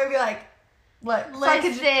home and be like, look.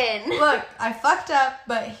 Listen. Look, I fucked up,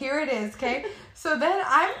 but here it is, okay? So then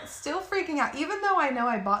I'm still freaking out. Even though I know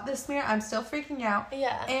I bought this mirror, I'm still freaking out.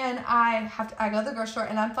 Yeah. And I go to the grocery store,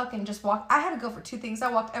 and I'm fucking just I had to go for 2 things. I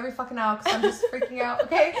walked every fucking aisle because I'm just freaking out,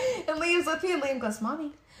 okay? And Liam's with me, and Liam goes,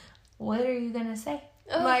 Mommy, what are you going to say?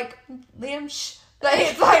 I'm like, Liam, shh. Like,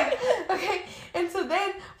 it's like, okay. And so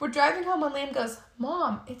then we're driving home, and Liam goes,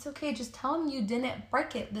 Mom, it's okay. Just tell him you didn't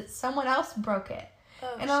break it, that someone else broke it.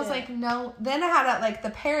 Oh, and I was like, no. Then I had like, the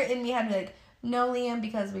parrot in me had to be like, no, Liam,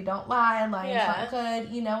 because we don't lie. Lying's not good,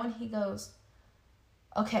 you know? And he goes,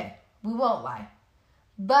 okay, we won't lie.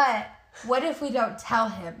 But what if we don't tell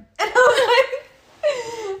him? And I was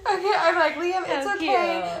like, okay. I'm like, Liam, it's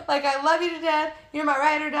okay. Cute. Like, I love you to death. You're my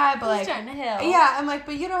ride or die. But He's trying to help. yeah, I'm like,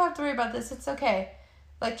 but you don't have to worry about this. It's okay.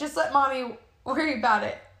 Like, just let Mommy worry about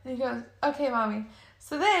it. And he goes, okay, Mommy.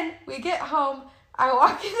 So then we get home. I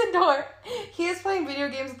walk in the door. He is playing video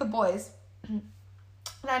games with the boys.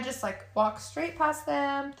 And I just, like, walk straight past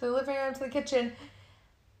them, to the living room, to the kitchen.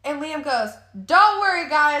 And Liam goes, don't worry,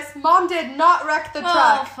 guys. Mom did not wreck the truck.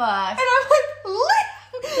 Oh, fuck. And I'm like,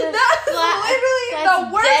 Liam, that's literally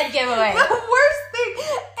the worst. Dead giveaway. The worst thing.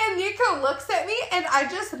 And Nico looks at me, and I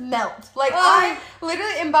just melt. Like, I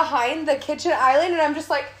literally am behind the kitchen island, and I'm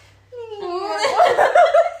just like...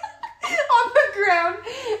 on the ground.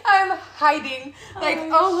 I'm hiding. Like,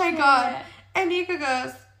 oh my God. And Nico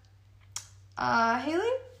goes...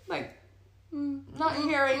 Haley? Like, not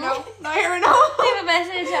here right now. Not here right now. Leave a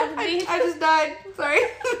message after the beep. I just died. Sorry.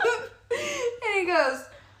 And he goes,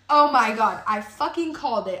 oh my God, I fucking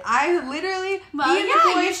called it. I literally... Well,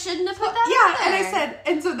 yeah, you shouldn't have put that Yeah, in and there. I said...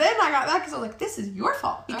 And so then I got back because I was like, this is your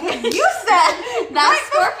fault. Because you said... That's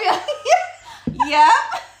Scorpio. Yeah.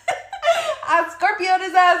 I Scorpioed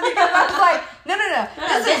his ass because I was like, no.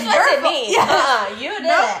 This is your fault. Me. Yeah. You did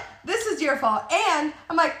it. This is your fault. And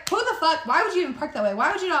I'm like, who the fuck? Why would you even park that way?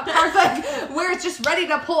 Why would you not park like where it's just ready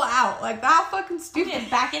to pull out? Like, that fucking stupid.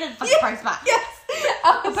 Get back into the fucking park spot. Yes.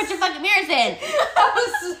 Put your fucking mirrors in. I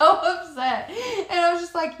was so upset. And I was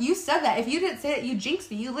just like, you said that. If you didn't say it, you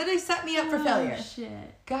jinxed me. You literally set me up for failure. Shit.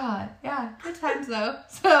 God. Yeah. Good times, though.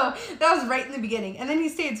 So, that was right in the beginning. And then he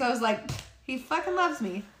stayed, so I was like, he fucking loves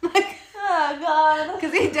me. Like, oh, God.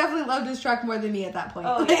 because he definitely loved his truck more than me at that point.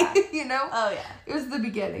 Oh, like, yeah. You know? Oh, yeah. It was the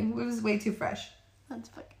beginning. It was way too fresh. That's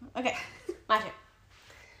fucking... Okay. My turn.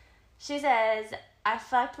 She says, I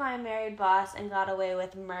fucked my married boss and got away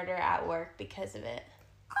with murder at work because of it.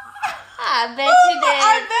 I bet you did.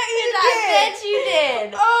 I bet you did. I bet you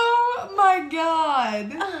did. Oh, my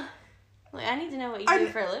God. Like, I need to know what you do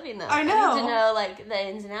for a living, though. I know. I need to know, like, the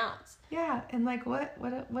ins and outs. Yeah, and like, what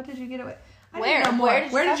did you get away? Where? Know more.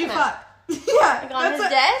 Where did you fuck? Yeah. Like, on his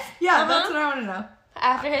desk? Yeah, that's what I want to know.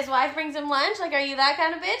 After his wife brings him lunch? Like, are you that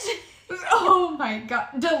kind of bitch? Oh my God.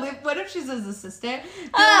 What if she's his assistant?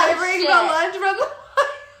 Oh, Delivering the lunch from the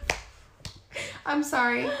I'm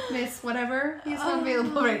sorry, Miss whatever. He's not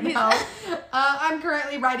available right now. I'm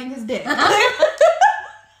currently riding his dick. I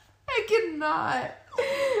cannot.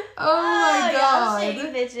 Oh my God. Y'all shady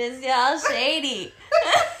bitches. Y'all shady.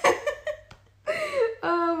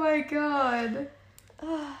 Oh my God.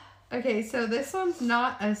 Okay, so this one's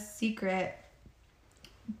not a secret,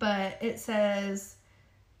 but it says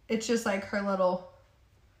it's just like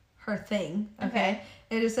her thing. Okay.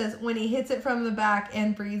 It just says when he hits it from the back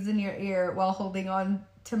and breathes in your ear while holding on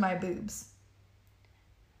to my boobs.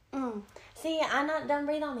 See, I'm not done.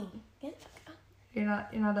 Breathe on me. Get the fuck out. You're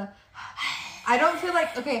not a. I don't feel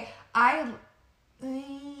like okay. You're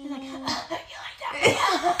like, you like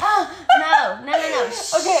that? No.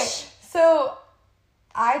 Shh. Okay, so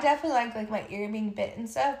I definitely like my ear being bit and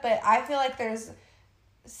stuff, but I feel like there's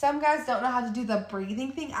some guys don't know how to do the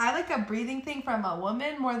breathing thing. I like a breathing thing from a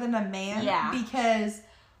woman more than a man. Yeah. Because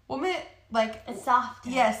women like It's soft.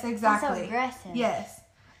 yes, exactly. It's so aggressive. Yes.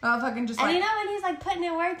 Not fucking just And like you know when he's like putting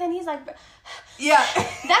in work, then he's like, yeah.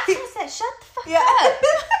 that's just it. Shut the fuck Yeah. up.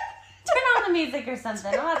 Turn on the music or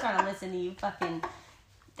something. I'm not trying to listen to you fucking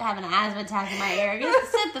having an asthma attack in my ear.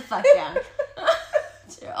 Just sit the fuck down.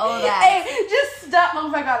 All that. Hey, just stop. Oh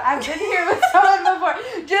my god, I've been here with someone before.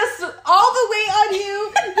 Just all the weight on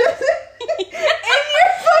you. Just in your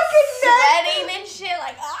fucking neck. Sweating and shit.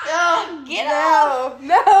 Like, get out.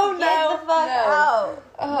 No. Get the fuck out.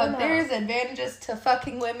 Oh, No. there's advantages to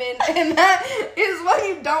fucking women, and that is what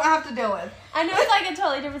you don't have to deal with. I know it's like a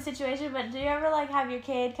totally different situation, but do you ever like have your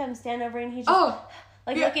kid come stand over and he's just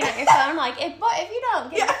like yeah. looking at your phone like, if you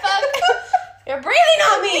don't get the fuck, you're breathing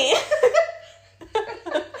on me.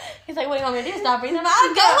 He's like, what do you want me to do? Stop breathing?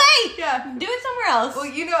 I'll go away. Yeah. Do it somewhere else. Well,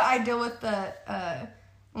 you know, I deal with the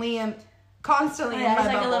Liam constantly in Yeah, my he's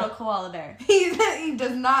like bubble. a little koala bear. He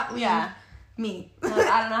does not leave me. I don't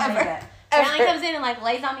know how to do that. Ever. Apparently comes in and like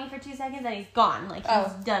lays on me for 2 seconds and he's gone. Like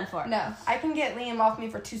he's done for. No, I can get Liam off me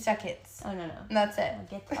for 2 seconds. Oh no. And that's it. Oh,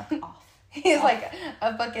 get the fuck off. He's like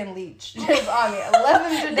a fucking leech just on me. I love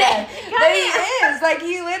him to death. But he is. Like,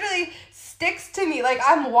 he literally sticks to me. Like,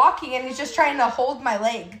 I'm walking and he's just trying to hold my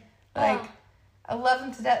leg. Like, I love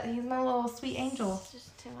him to death. He's my little sweet angel. It's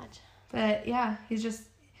just too much. But, yeah, he's just...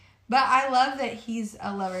 But I love that he's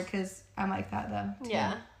a lover because I'm like that, though. Too.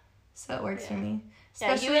 Yeah. So it works for me.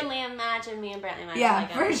 Yeah, Especially, you and Liam match and me and Brantley match. Yeah,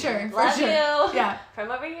 like, for sure. Love for sure. you. Yeah. From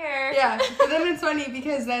over here. Yeah. But then it's funny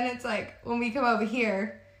because then it's like when we come over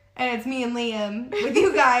here and it's me and Liam with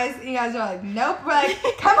you guys are like, nope. We're like,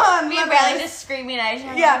 come on, Me and love Brantley us. just screaming at each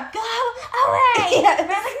other. Yeah. Like, go away. Yes. And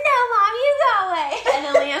Brantley's like, no, Mom, you go away. And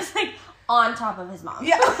then Liam's like on top of his mom.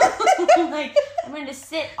 Yeah. Like, I'm going to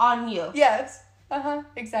sit on you. Yes.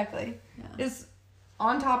 Exactly. Yeah. As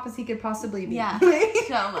on top as he could possibly be. Yeah.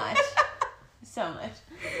 So much. So much.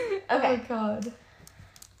 Okay. Oh, God.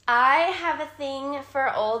 I have a thing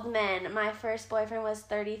for old men. My first boyfriend was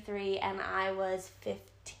 33 and I was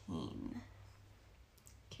 15.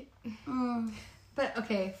 But,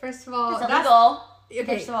 okay, first of all... It's illegal. Okay,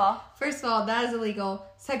 First of all. that is illegal.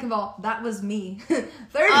 Second of all, that was me. Third of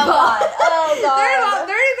Oh, all... God. Oh, God. Third of all,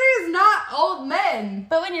 33 is not old men.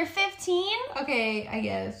 But when you're 15, Okay, I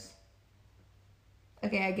guess.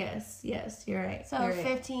 Yes, you're right. so you're right.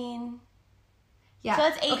 15. Yeah. So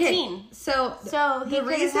it's 18. Okay, so So he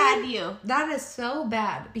could have had you. that is so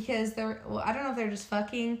bad because I don't know if they're just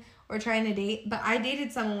fucking or trying to date, but I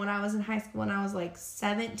dated someone when I was in high school when I was like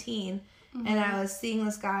 17, and I was seeing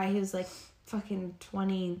this guy who was like fucking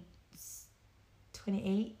 28,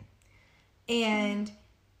 and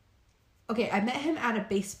okay, I met him at a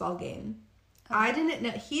baseball game. I didn't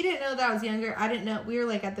know. He didn't know that I was younger. I didn't know. We were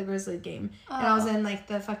like at the Grizzlies game, and I was in like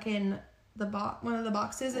the fucking one of the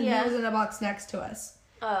boxes, and he was in a box next to us.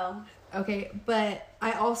 Oh. Okay, but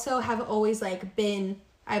I also have always like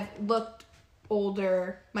I've looked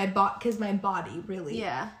older. Because my body really.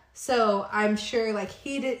 Yeah. So I'm sure like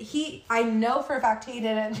I know for a fact he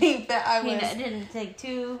didn't think that I was. He didn't take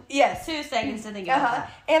 2 Yes. 2 seconds to think about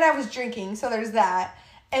that. And I was drinking, so there's that.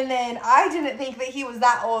 And then I didn't think that he was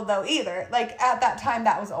that old, though, either. Like, at that time,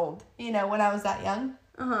 that was old, when I was that young.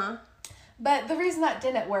 But the reason that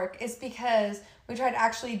didn't work is because we tried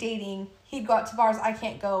actually dating. He'd go out to bars. I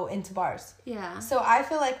can't go into bars. Yeah. So I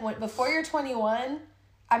feel like before you're 21,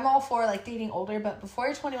 I'm all for, like, dating older. But before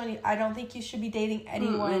you're 21, I don't think you should be dating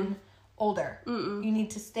anyone older. You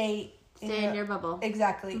need to stay in your bubble.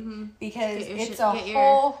 Exactly. Because it's a get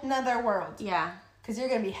whole nother world. Yeah. Because you're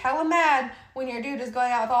going to be hella mad when your dude is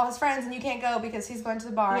going out with all his friends and you can't go because he's going to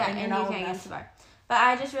the bar and you're not old can't enough. get to the bar. But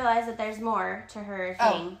I just realized that there's more to her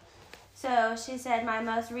thing. So she said, my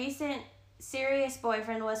most recent serious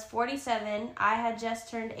boyfriend was 47. I had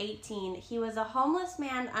just turned 18. He was a homeless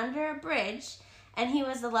man under a bridge, and he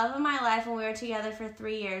was the love of my life when we were together for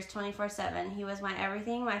 3 years, 24/7. He was my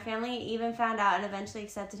everything. My family even found out and eventually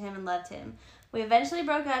accepted him and loved him. We eventually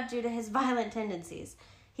broke up due to his violent tendencies.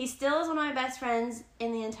 He still is one of my best friends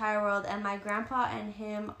in the entire world, and my grandpa and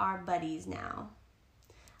him are buddies now.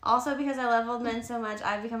 Also, because I love old men so much,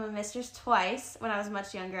 I've become a mistress twice. When I was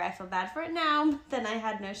much younger, I feel bad for it now, but then I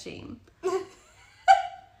had no shame.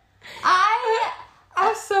 I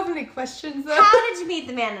have so many questions, though. How did you meet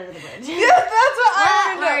the man under the bridge? Yeah, that's what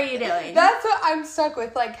I What were you doing? That's what I'm stuck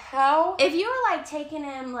with. Like, how? If you were, like, taking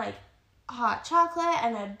him, like, hot chocolate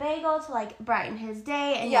and a bagel to, like, brighten his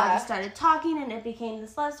day, and y'all just started talking, and it became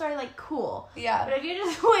this love story, like, cool. Yeah. But if you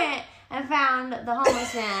just went and found the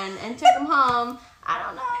homeless man and took him home, I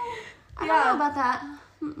don't know. I don't know about that.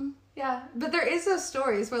 Mm-mm. Yeah, but there is those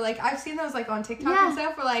stories where, like, I've seen those, like, on TikTok and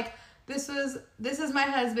stuff where, like, this is my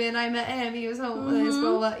husband, I met him, he was homeless,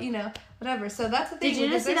 blah, blah, you know, whatever. So that's the thing. Did you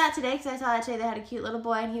just see that today? Because I saw that today. They had a cute little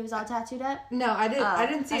boy and he was all tattooed up. No, I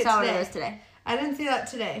didn't see it today. I saw it was today. I didn't see that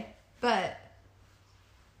today, but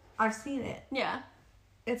I've seen it. Yeah.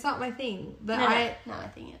 It's not my thing. But not my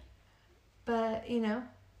thing yet. But, you know,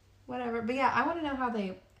 whatever. But yeah, I want to know how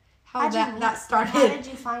How'd that started. How did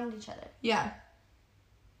you find each other? Yeah.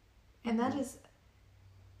 And that is,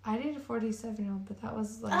 I dated a 47-year-old, but that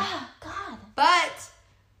was like. Oh, God. But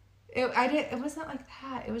it wasn't like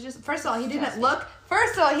that. It was just, first of all, he did not look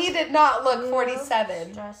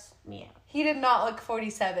 47. Stress me out. He did not look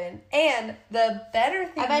 47. And the better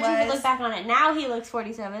thing I bet you was, could look back on it. Now he looks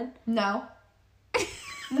 47. No.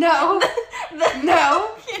 No.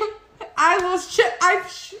 No. I will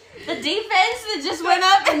the defense that just went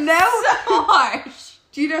up and no. so harsh.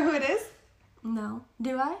 Do you know who it is? No.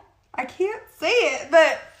 Do I? I can't say it,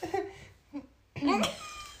 but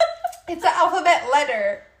it's an alphabet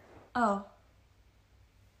letter. Oh.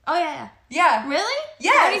 Oh, yeah. Yeah. Really?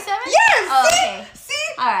 Yes. 47? Yes. Oh, see? okay.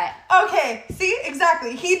 See? All right. Okay. See?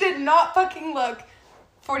 Exactly. He did not fucking look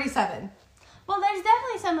 47. Well, there's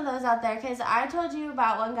definitely some of those out there, because I told you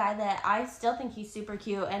about one guy that I still think he's super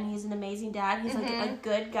cute, and he's an amazing dad. He's, like, a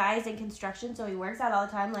good guy. He's in construction, so he works out all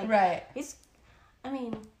the time. Like, right.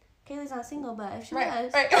 Kaylee's not single, but if she Right.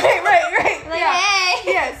 was. Right. Like, yeah.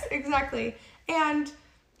 hey. Yes, exactly. And it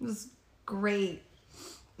was great.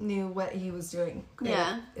 Knew what he was doing. Great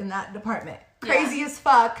in that department. Crazy as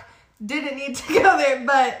fuck. Didn't need to go there,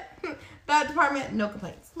 but that department, no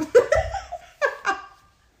complaints.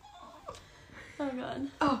 Oh, God.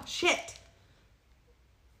 Oh, shit.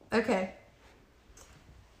 Okay.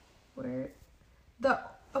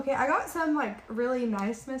 Okay, I got some, like, really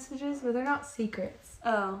nice messages, but they're not secrets.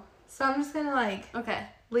 Oh. So I'm just gonna, like, Okay.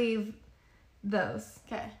 leave those.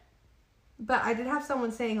 Okay. But I did have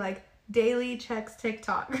someone saying, like, daily checks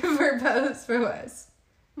TikTok for posts for us.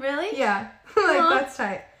 Really? Yeah. Like, that's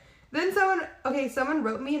tight. Then someone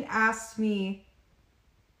wrote me and asked me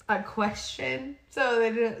a question. So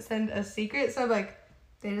they didn't send a secret. So I'm like,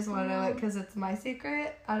 they just want to know it because it's my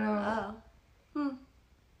secret? I don't know. Oh.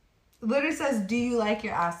 Literally says, do you like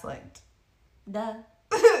your ass licked? Duh.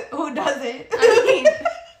 Who doesn't? I mean,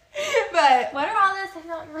 but what are all this? I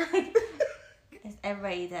feel like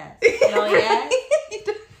everybody eats ass. You don't eat ass?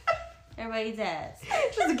 Everybody eats ass.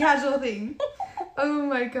 It's just a casual thing. Oh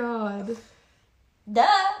my god. Duh.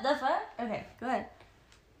 The fuck? Okay, go ahead.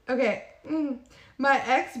 Okay. My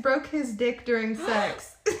ex broke his dick during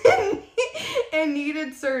sex and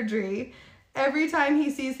needed surgery. Every time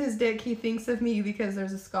he sees his dick, he thinks of me because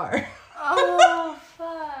there's a scar. Oh,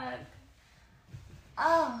 fuck.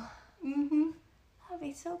 Oh. Mm-hmm. That'd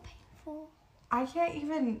be so painful. I can't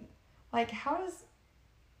even, like, how does,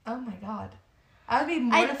 oh my god. I would be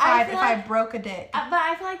mortified if I broke a dick. But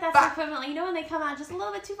I feel like that's equivalent. You know when they come out just a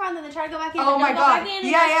little bit too far and then they try to go back in. Oh my god.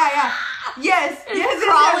 Yeah. Yes.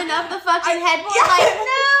 Crawling up the fucking headboard like,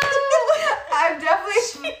 no. I've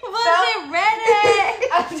definitely wasn't ready.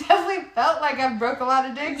 I've definitely felt like I've broke a lot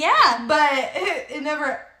of dicks. Yeah. But it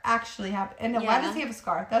never actually happened. And why does he have a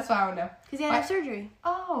scar? That's what I want to know. Because he had to have surgery.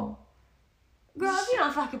 Oh. Girl, if you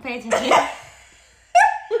don't fucking pay attention.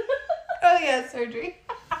 Oh yeah, surgery.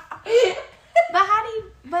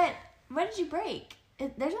 But what did you break?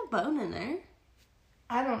 There's no bone in there.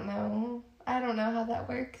 I don't know how that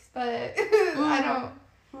works, but I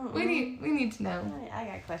don't. We need to know. I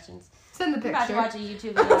got questions. Send a picture. I'm about to watch a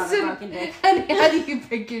YouTube video on a broken dick. How do you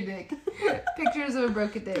pick your dick? Pictures of a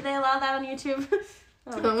broken dick. Do they allow that on YouTube?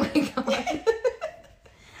 Oh my god.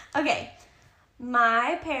 Okay.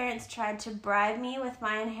 My parents tried to bribe me with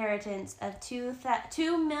my inheritance of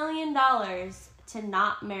 $2 million to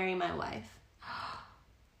not marry my wife.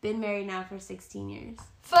 Been married now for 16 years.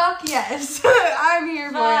 Fuck yes. I'm here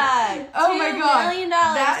for it. Oh my god. $2 million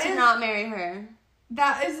to not marry her.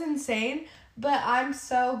 That is insane. But I'm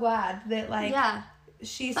so glad that, like,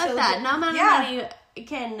 she's Fuck still... that. No amount of money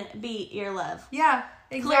can beat your love. Yeah,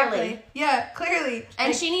 exactly. Clearly. Yeah, clearly.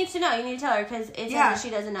 And she needs to know. You need to tell her because it says that she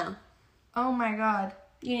doesn't know. Oh my god.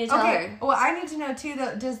 You need to tell Okay. her. Well, I need to know too.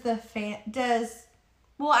 Though,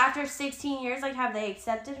 Well, after 16 years, like, have they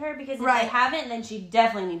accepted her? Because if Right. they haven't, then she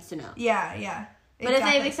definitely needs to know. Yeah. But if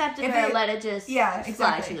they've accepted her, let it just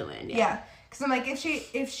fly to the wind. Yeah. Because I'm like,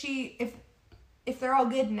 if they're all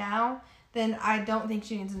good now, then I don't think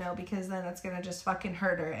she needs to know, because then it's gonna just fucking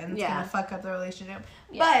hurt her and it's gonna fuck up the relationship.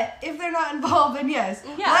 Yeah. But if they're not involved, then yes,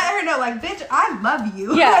 let her know. Like, bitch, I love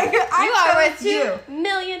you. Yeah, like, you are worth $2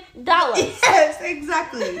 million. Yes,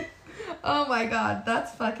 exactly. Oh my god,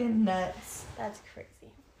 that's fucking nuts. That's crazy.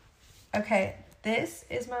 Okay, this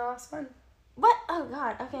is my last one. What? Oh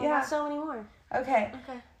god. Okay, Yeah. not so many more. Okay.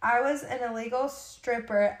 Okay. I was an illegal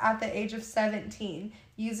stripper at the age of 17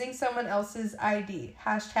 using someone else's ID.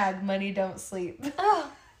 # money don't sleep.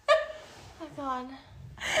 Oh my god.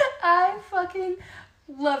 I fucking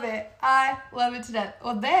love it. I love it to death.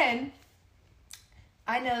 Well, then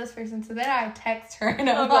I know this person, so then I text her and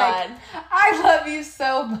I'm like, I love you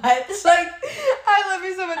so much. Like, I love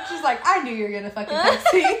you so much. She's like, I knew you were gonna fucking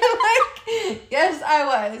text me. Like, yes, I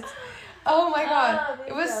was. Oh my god.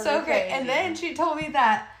 It was so great. And then she told me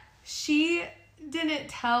that she didn't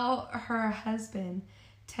tell her husband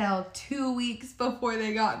till 2 weeks before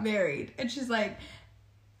they got married. And she's like,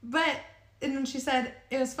 and then she said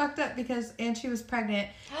it was fucked up because she was pregnant,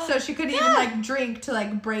 so she couldn't even like drink to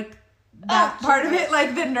like break that part of it,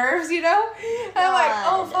 like the nerves, you know? And I'm like,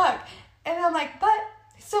 oh fuck. And I'm like, but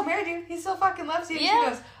he still married you. He still fucking loves you. And she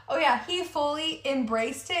goes, oh yeah, he fully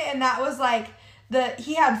embraced it, and that was like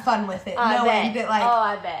he had fun with it, knowing that like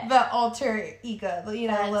I bet. the alter ego, you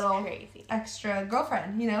know, That's little crazy. extra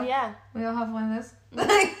girlfriend, you know? Yeah. We all have one of those.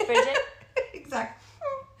 Bridget? Exactly.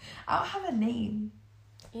 I don't have a name.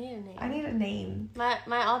 You need a name. I need a name.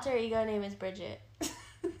 My alter ego name is Bridget.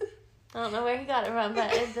 I don't know where he got it from,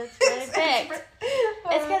 but that's what he picked.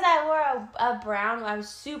 It's because I wore a brown. I was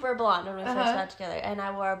super blonde when we first got together, and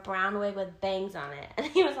I wore a brown wig with bangs on it. And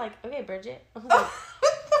he was like, "Okay, Bridget." I was like, what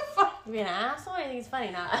the fuck? "You being an asshole? I think it's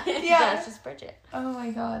funny now." Yeah, it's just Bridget. Oh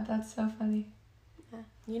my god, that's so funny. Yeah.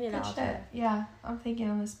 You need an Good alter. shit. Yeah, I'm thinking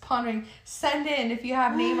on this, pondering. Send in if you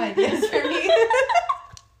have name ideas for me,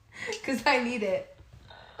 because I need it.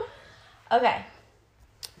 Okay.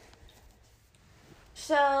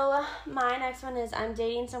 So, my next one is I'm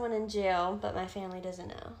dating someone in jail, but my family doesn't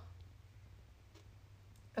know.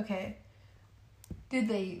 Okay. Did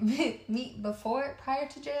they meet prior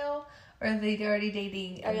to jail? Or are they already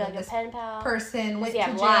dating? Are you like a pen pal? Person went to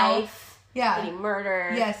jail? Life? Yeah. Did he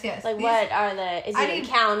murder? Yes. Like, what are is it in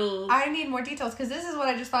county? I need more details, because this is what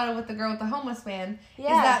I just thought of with the girl with the homeless man.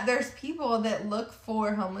 Yeah. Is that there's people that look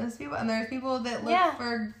for homeless people, and there's people that look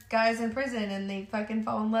for guys in prison, and they fucking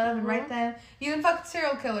fall in love and write them. Even fucking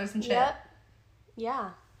serial killers and shit. Yep.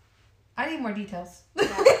 Yeah. I need more details.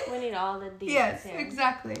 Yeah. We need all the details. Yes, here.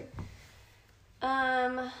 exactly.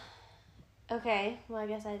 Okay. Well, I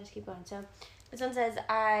guess I just keep going. So, this one says,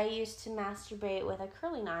 I used to masturbate with a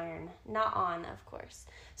curling iron. Not on, of course.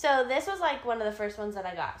 So, this was, like, one of the first ones that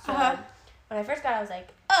I got. So, when I first got it, I was like,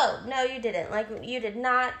 oh, no, you didn't. Like, you did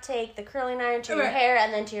not take the curling iron to your hair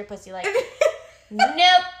and then to your pussy. Like,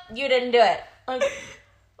 nope, you didn't do it. Like,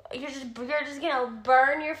 you're just gonna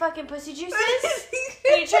burn your fucking pussy juices?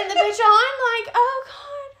 And you turn the bitch on? Like, oh,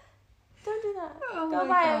 God. Don't do that. Oh Go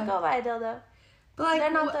buy a dildo. But like,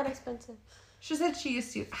 they're not that expensive. She said she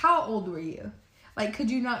used to. How old were you? Like,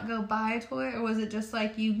 could you not go buy a toy, or was it just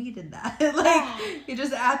like you needed that? Like, you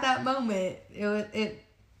just at that moment,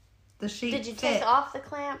 the shape. Did you fit. take off the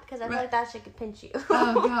clamp? Because I feel like that shit could pinch you.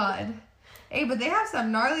 Oh God. Hey, but they have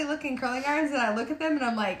some gnarly looking curling irons, and I look at them and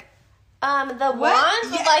I'm like, the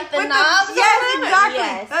ones with like the knobs. Yes, on them? exactly.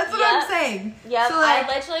 Yes. That's what I'm saying. Yep. So, like,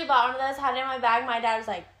 I literally bought one of those, had it in my bag. My dad was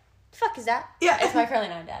like, "The fuck is that?" Yeah. It's my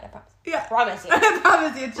curling iron, Dad. I promise. Yeah. Promise you. I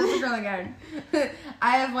promise you, it's just a curling iron.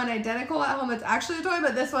 I have one identical at home. It's actually a toy,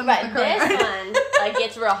 but this one is the curling iron. This one, like,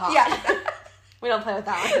 gets real hot. Yeah. We don't play with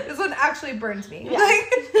that one. This one actually burns me. Yeah.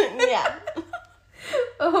 Yeah.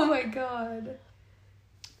 Oh my God.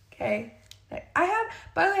 Okay. I have,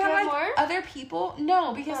 by the way, I have like more? other people.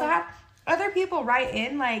 No, because I have other people write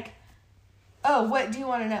in like, oh, what do you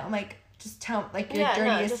want to know? I'm like, just tell like your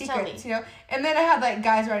dirtiest secrets, you know? And then I had like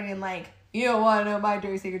guys writing in like, you don't want to know my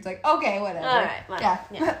dirty secrets. Like, okay, whatever. All right. Fine.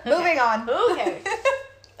 Yeah. Moving on. Who cares?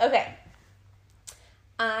 Okay.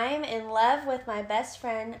 I'm in love with my best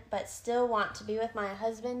friend, but still want to be with my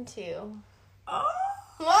husband too.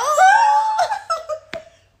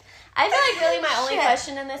 I feel like really my only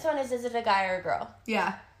question in this one is it a guy or a girl?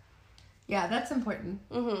 Yeah. Yeah, that's important.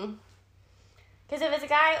 Mm-hmm. Because if it's a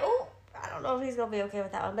guy, I don't know if he's going to be okay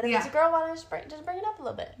with that one. But if it's a girl, why don't you just bring it up a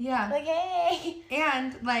little bit? Yeah. Like, hey.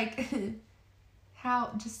 And, like,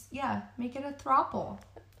 make it a throuple.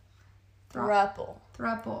 Thruple.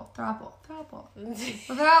 Thruple.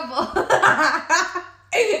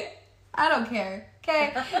 I don't care.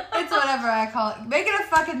 Okay? It's whatever I call it. Make it a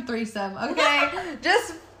fucking threesome, okay?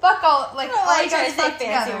 Just fuck all, like, all Why you trying guys to say fuck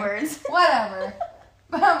fancy together. words? Whatever.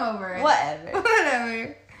 I'm over it.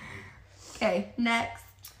 Whatever. Okay, next.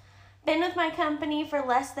 Been with my company for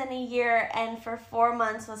less than a year and for 4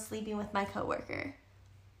 months was sleeping with my coworker.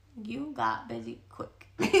 You got busy quick.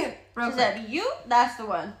 Real She quick. said, you? That's the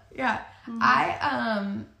one. Yeah.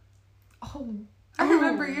 Mm-hmm. I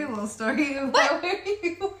remember your little story. What? Where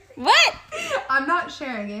you What? I'm not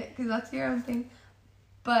sharing it because that's your own thing.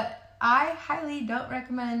 But I highly don't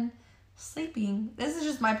recommend sleeping. This is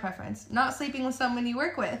just my preference. Not sleeping with someone you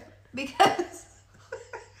work with. Because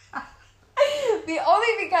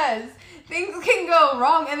because things can go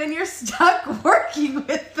wrong and then you're stuck working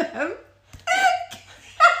with them.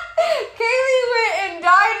 Kaylee went and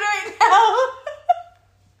died right now.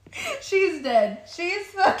 She's dead. She's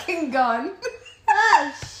fucking gone.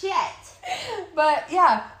 Oh, shit. But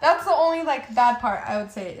yeah, that's the only like bad part I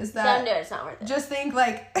would say is that Don't do it. It's not worth it. just think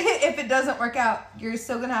like if it doesn't work out, you're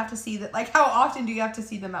still gonna have to see that. Like, how often do you have to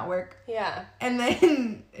see them at work? Yeah. And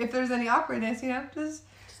then if there's any awkwardness, just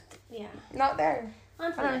Yeah. not there.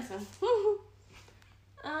 On to the next one.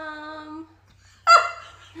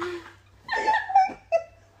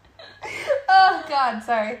 Oh God,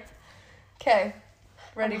 sorry. Okay,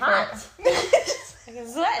 ready I'm for hot. it. I'm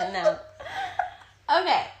sweating now.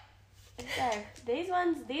 Okay. There. These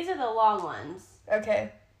are the long ones.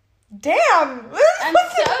 Okay. Damn. I'm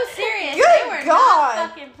so serious. Good they were God. not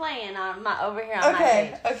fucking playing on my over here on my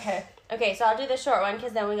Okay. page. Okay. Okay, so I'll do the short one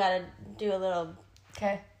because then we gotta do a little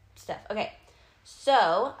Okay. stuff. Okay.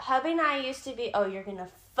 So, hubby and I used to be... Oh, you're gonna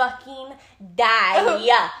fucking die.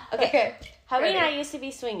 Yeah. Okay. Hubby and I Ready. used to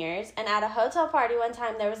be swingers, and at a hotel party one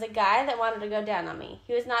time, there was a guy that wanted to go down on me.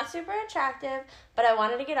 He was not super attractive, but I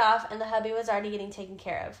wanted to get off, and the hubby was already getting taken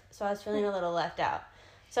care of, so I was feeling a little left out.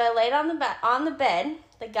 So I laid on the bed.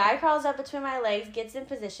 The guy crawls up between my legs, gets in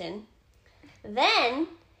position. Then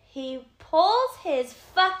he pulls his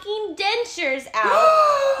fucking dentures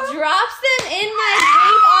out, drops them in my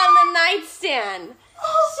drink on the nightstand.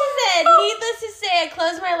 She said, needless to say, I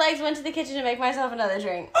closed my legs, went to the kitchen to make myself another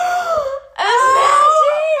drink.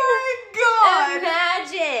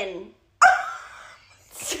 Imagine.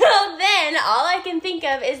 So then, all I can think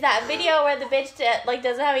of is that video where the bitch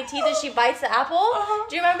doesn't have any teeth and she bites the apple.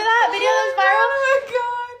 Do you remember that video that was viral? Oh my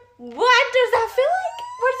God. What does that feel like?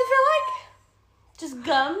 What does it feel like? Just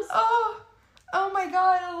gums? Oh my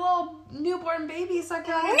God, a little newborn baby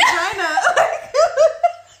sucking on your vagina.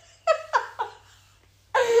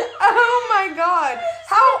 Oh my God.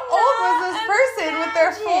 How old was this person with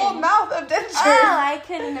their full mouth of dentures? Oh, I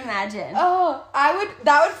couldn't imagine.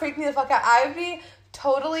 That would freak me the fuck out. I would be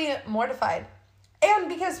totally mortified. And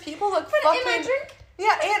because people look fucking... in my drink?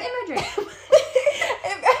 Yeah, In my drink. Put Put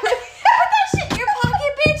that shit in your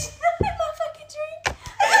pocket, bitch. Not in my fucking drink.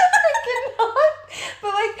 I cannot.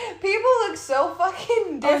 But like, people look so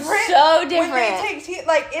fucking different. so When different. they take teeth,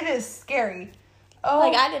 like, it is scary. Oh,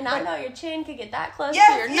 Like, I did not know your chin could get that close to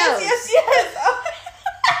Yes, your nose. yes.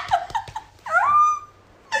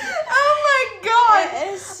 Oh my God.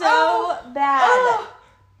 It is so bad. Oh,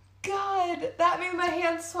 God, that made my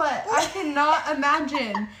hands sweat. I cannot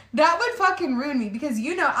imagine. That would fucking ruin me because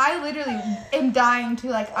I literally am dying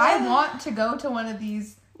to I want to go to one of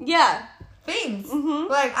these Yeah. things. Mm-hmm.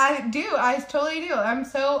 Like I totally do. I'm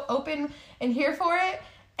so open and here for it.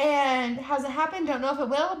 And hasn't happened. Don't know if it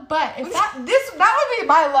will. But if that would be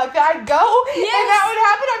my luck that I'd go and that would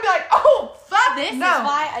happen. I'd be like, oh fuck, This no. is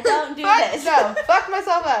why I don't do Fuck this. No, fuck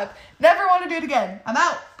myself up. Never want to do it again. I'm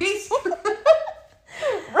out. Peace.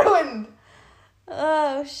 Ruined.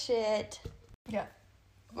 Oh, shit. Yeah.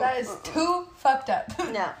 That is too fucked up.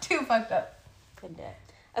 No. Too fucked up. Couldn't do it.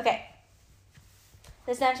 Okay.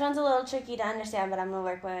 This next one's a little tricky to understand, but I'm going to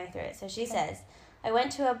work my way through it. So she says, I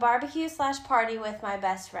went to a barbecue/party with my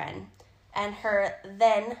best friend and her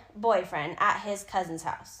then boyfriend at his cousin's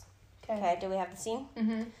house. Okay, do we have the scene?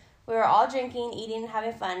 Mm-hmm. We were all drinking, eating, and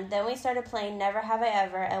having fun. Then we started playing Never Have I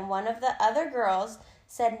Ever, and one of the other girls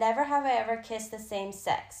said, Never have I ever kissed the same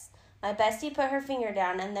sex. My bestie put her finger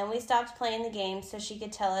down, and then we stopped playing the game so she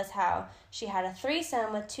could tell us how she had a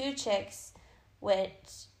threesome with 2 chicks,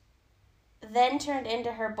 which then turned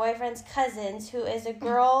into her boyfriend's cousins, who is a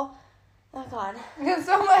girl... Oh, God. There's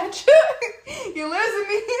so much. You're losing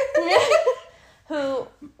me. Who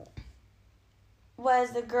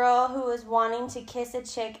was the girl who was wanting to kiss a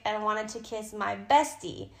chick and wanted to kiss my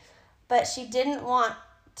bestie, but she didn't want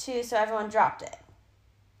to, so everyone dropped it.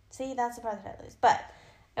 See, that's the part that I lose.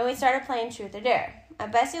 and we started playing Truth or Dare. My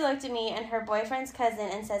bestie looked at me and her boyfriend's cousin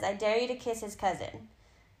and says, I dare you to kiss his cousin.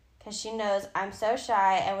 Because she knows I'm so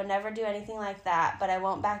shy and would never do anything like that, but I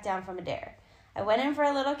won't back down from a dare. I went in for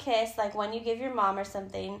a little kiss, like when you give your mom or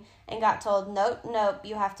something, and got told, nope,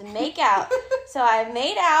 you have to make out. So I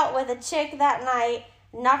made out with a chick that night.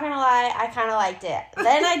 Not gonna lie, I kind of liked it.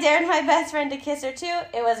 Then I dared my best friend to kiss her too.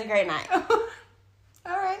 It was a great night.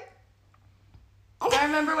 All right. I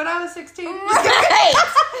remember when I was 16. Right.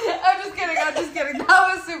 I'm just kidding.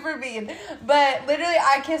 That was super mean. But literally,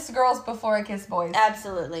 I kissed girls before I kissed boys.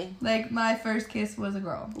 Absolutely. Like, my first kiss was a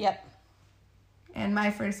girl. Yep. And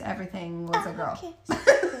my first everything was a girl.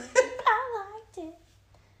 I liked it.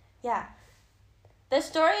 Yeah. The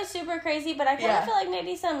story is super crazy, but I kind of feel like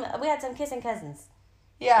maybe we had some kissing cousins.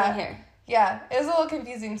 Yeah. In here. Yeah. It was a little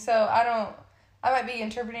confusing, so I might be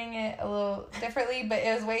interpreting it a little differently, but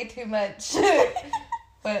it was way too much.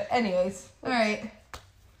 But anyways. All right.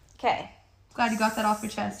 Okay. Glad you got that off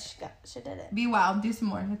your chest. She did it. Be wild. Do some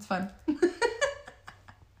more. It's fun.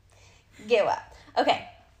 Get wild. Okay.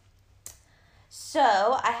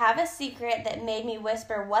 So, I have a secret that made me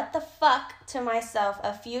whisper what the fuck to myself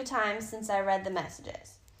a few times since I read the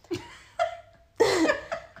messages.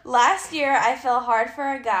 Last year, I fell hard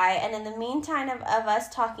for a guy, and in the meantime of us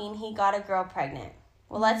talking, he got a girl pregnant.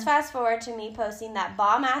 Well, let's fast forward to me posting that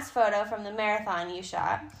bomb-ass photo from the marathon you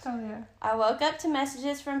shot. Oh, yeah. I woke up to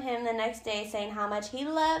messages from him the next day saying how much he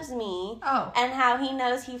loves me Oh. and how he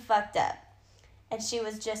knows he fucked up. And she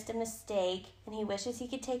was just a mistake, and he wishes he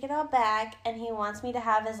could take it all back, and he wants me to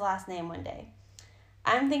have his last name one day.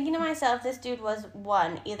 I'm thinking to myself, this dude was,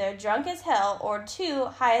 1, either drunk as hell, or 2,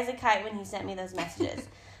 high as a kite when he sent me those messages.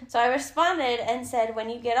 So I responded and said, when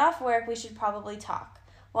you get off work, we should probably talk.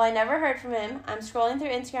 Well, I never heard from him. I'm scrolling through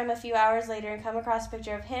Instagram a few hours later and come across a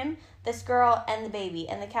picture of him, this girl, and the baby.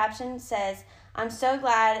 And the caption says, I'm so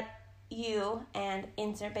glad you, and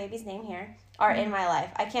insert baby's name here, are in my life.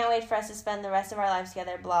 I can't wait for us to spend the rest of our lives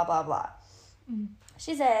together, blah, blah, blah.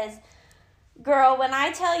 She says, girl, when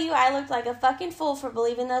I tell you I looked like a fucking fool for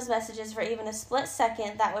believing those messages for even a split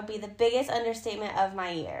second, that would be the biggest understatement of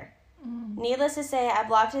my year. Needless to say, I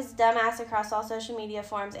blocked his dumb ass across all social media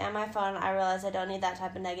forums and my phone. I realized I don't need that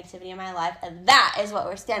type of negativity in my life, and that is what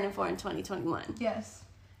we're standing for in 2021. Yes.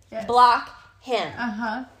 Block him.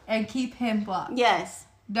 Uh-huh. And keep him blocked. Yes.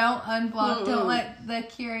 Don't unblock. Don't let the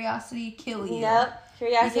curiosity kill you. Nope.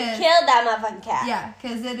 Curiosity killed that motherfucking cat. Yeah,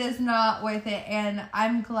 because it is not worth it. And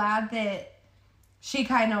I'm glad that she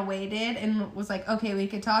kind of waited and was like, okay, we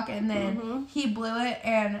could talk. And then he blew it,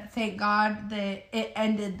 and thank God that it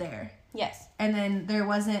ended there. Yes. And then there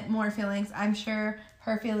wasn't more feelings. I'm sure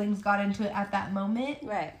her feelings got into it at that moment.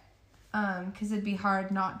 Right. Because it'd be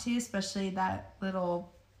hard not to, especially that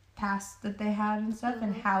little past that they had and stuff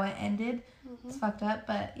and how it ended. It's fucked up.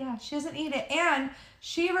 But yeah, she doesn't need it. And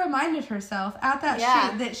she reminded herself at that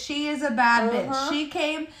shoot that she is a bad bitch. She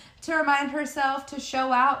came to remind herself to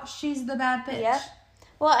show out she's the bad bitch. Yep.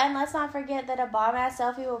 Well, and let's not forget that a bomb-ass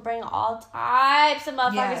selfie will bring all types of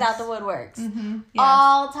motherfuckers out the woodworks. Yes.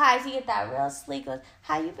 All types. You get that real sleek look.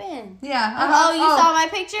 How you been? Yeah. Oh, you saw my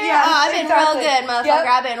picture? Yeah, I've been real good, motherfucker. Yep.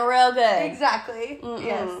 I've been real good. Exactly. Mm-mm.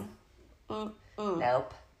 Yes. Mm-mm.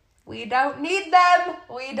 Nope. We don't need them.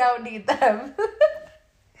 We don't need them.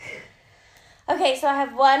 Okay, so I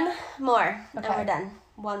have one more, and Okay. we're done.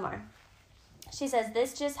 One more. She says,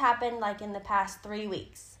 this just happened like in the past 3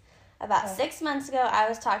 weeks. About 6 months ago, I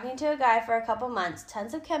was talking to a guy for a couple months.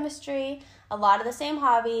 Tons of chemistry, a lot of the same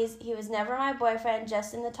hobbies. He was never my boyfriend,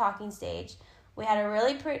 just in the talking stage. We had a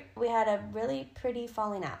really pretty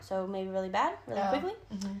falling out, so maybe really bad, really quickly,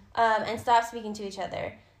 and stopped speaking to each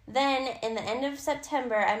other. Then, in the end of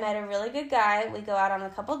September, I met a really good guy. We go out on a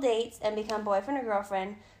couple dates and become boyfriend or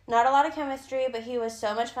girlfriend. Not a lot of chemistry, but he was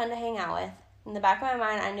so much fun to hang out with. In the back of my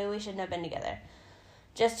mind, I knew we shouldn't have been together.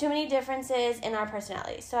 Just too many differences in our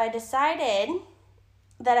personalities. So I decided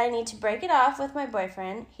that I need to break it off with my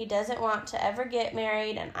boyfriend. He doesn't want to ever get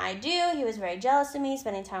married, and I do. He was very jealous of me,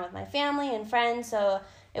 spending time with my family and friends, so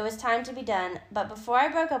it was time to be done. But before I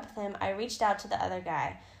broke up with him, I reached out to the other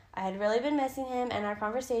guy. I had really been missing him, and our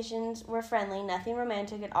conversations were friendly, nothing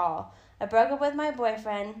romantic at all. I broke up with my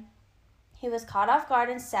boyfriend. He was caught off guard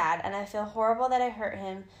and sad, and I feel horrible that I hurt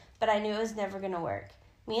him, but I knew it was never going to work.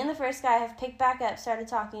 Me and the first guy have picked back up, started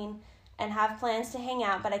talking, and have plans to hang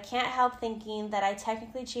out, but I can't help thinking that I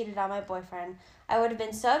technically cheated on my boyfriend. I would have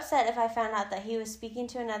been so upset if I found out that he was speaking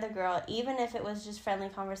to another girl, even if it was just friendly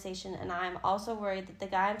conversation, and I'm also worried that the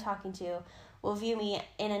guy I'm talking to will view me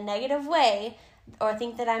in a negative way or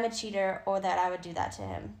think that I'm a cheater or that I would do that to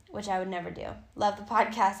him, which I would never do. Love the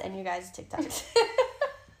podcast and your guys' TikToks.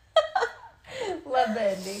 Love the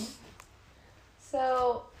ending.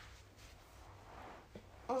 So,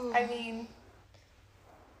 I mean,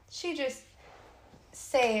 she just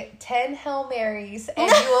say 10 Hail Marys and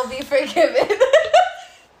you will be forgiven.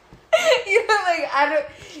 You know, like,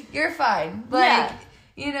 you're fine. Like, Yeah.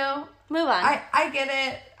 you know, Move on. I get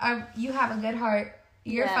it. You have a good heart.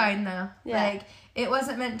 You're fine though. Yeah. Like, it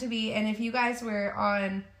wasn't meant to be. And if you guys were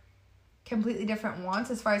on completely different wants,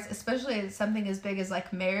 as far as, especially something as big as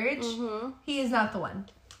like marriage, he is not the one.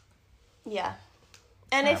 Yeah.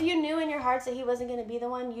 And So. if you knew in your hearts that he wasn't going to be the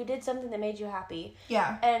one, you did something that made you happy.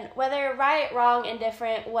 Yeah. And whether right, wrong,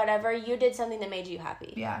 indifferent, whatever, you did something that made you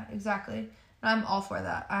happy. Yeah, exactly. And I'm all for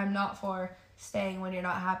that. I'm not for staying when you're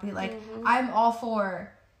not happy. Like, I'm all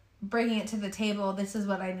for bringing it to the table. This is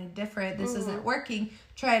what I need different. This isn't working.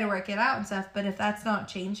 Try to work it out and stuff. But if that's not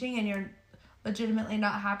changing and you're legitimately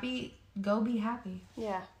not happy, go be happy.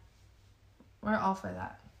 Yeah. We're all for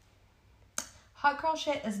that. Hot Girl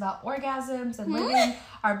Shit is about orgasms and living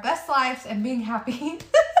our best lives and being happy.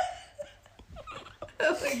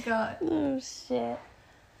 Oh my god. Oh, shit.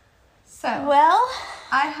 So, Well,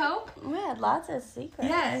 I hope, we had lots of secrets.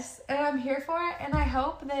 yes, and I'm here for it, and I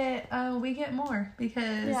hope that we get more,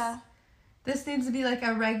 because this needs to be like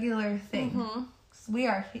a regular thing.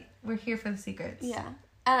 We're here for the secrets. Yeah.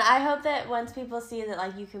 And I hope that once people see that,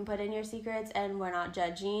 like, you can put in your secrets and we're not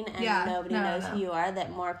judging and nobody knows who you are,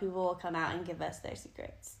 that more people will come out and give us their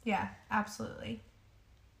secrets. Yeah, absolutely.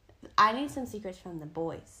 I need some secrets from the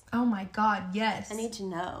boys. Oh my god, yes. I need to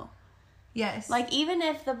know. Yes. Like, even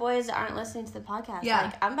if the boys aren't listening to the podcast, Yeah.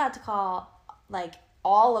 like, I'm about to call, like,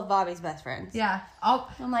 all of Bobby's best friends. Yeah.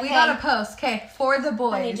 I'm like, we hey, gotta post. Okay, for the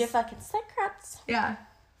boys. I need your fucking secrets. Yeah,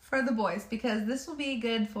 for the boys, because this will be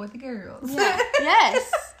good for the girls. Yeah.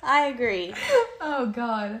 Yes, I agree. Oh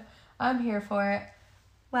god, I'm here for it.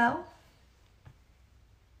 Well,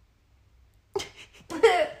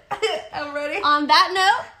 I'm ready. On that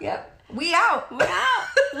note, Yep, we out. we're out.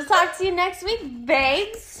 We'll talk to you next week,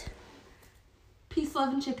 babes. Peace,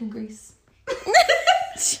 love, and chicken grease.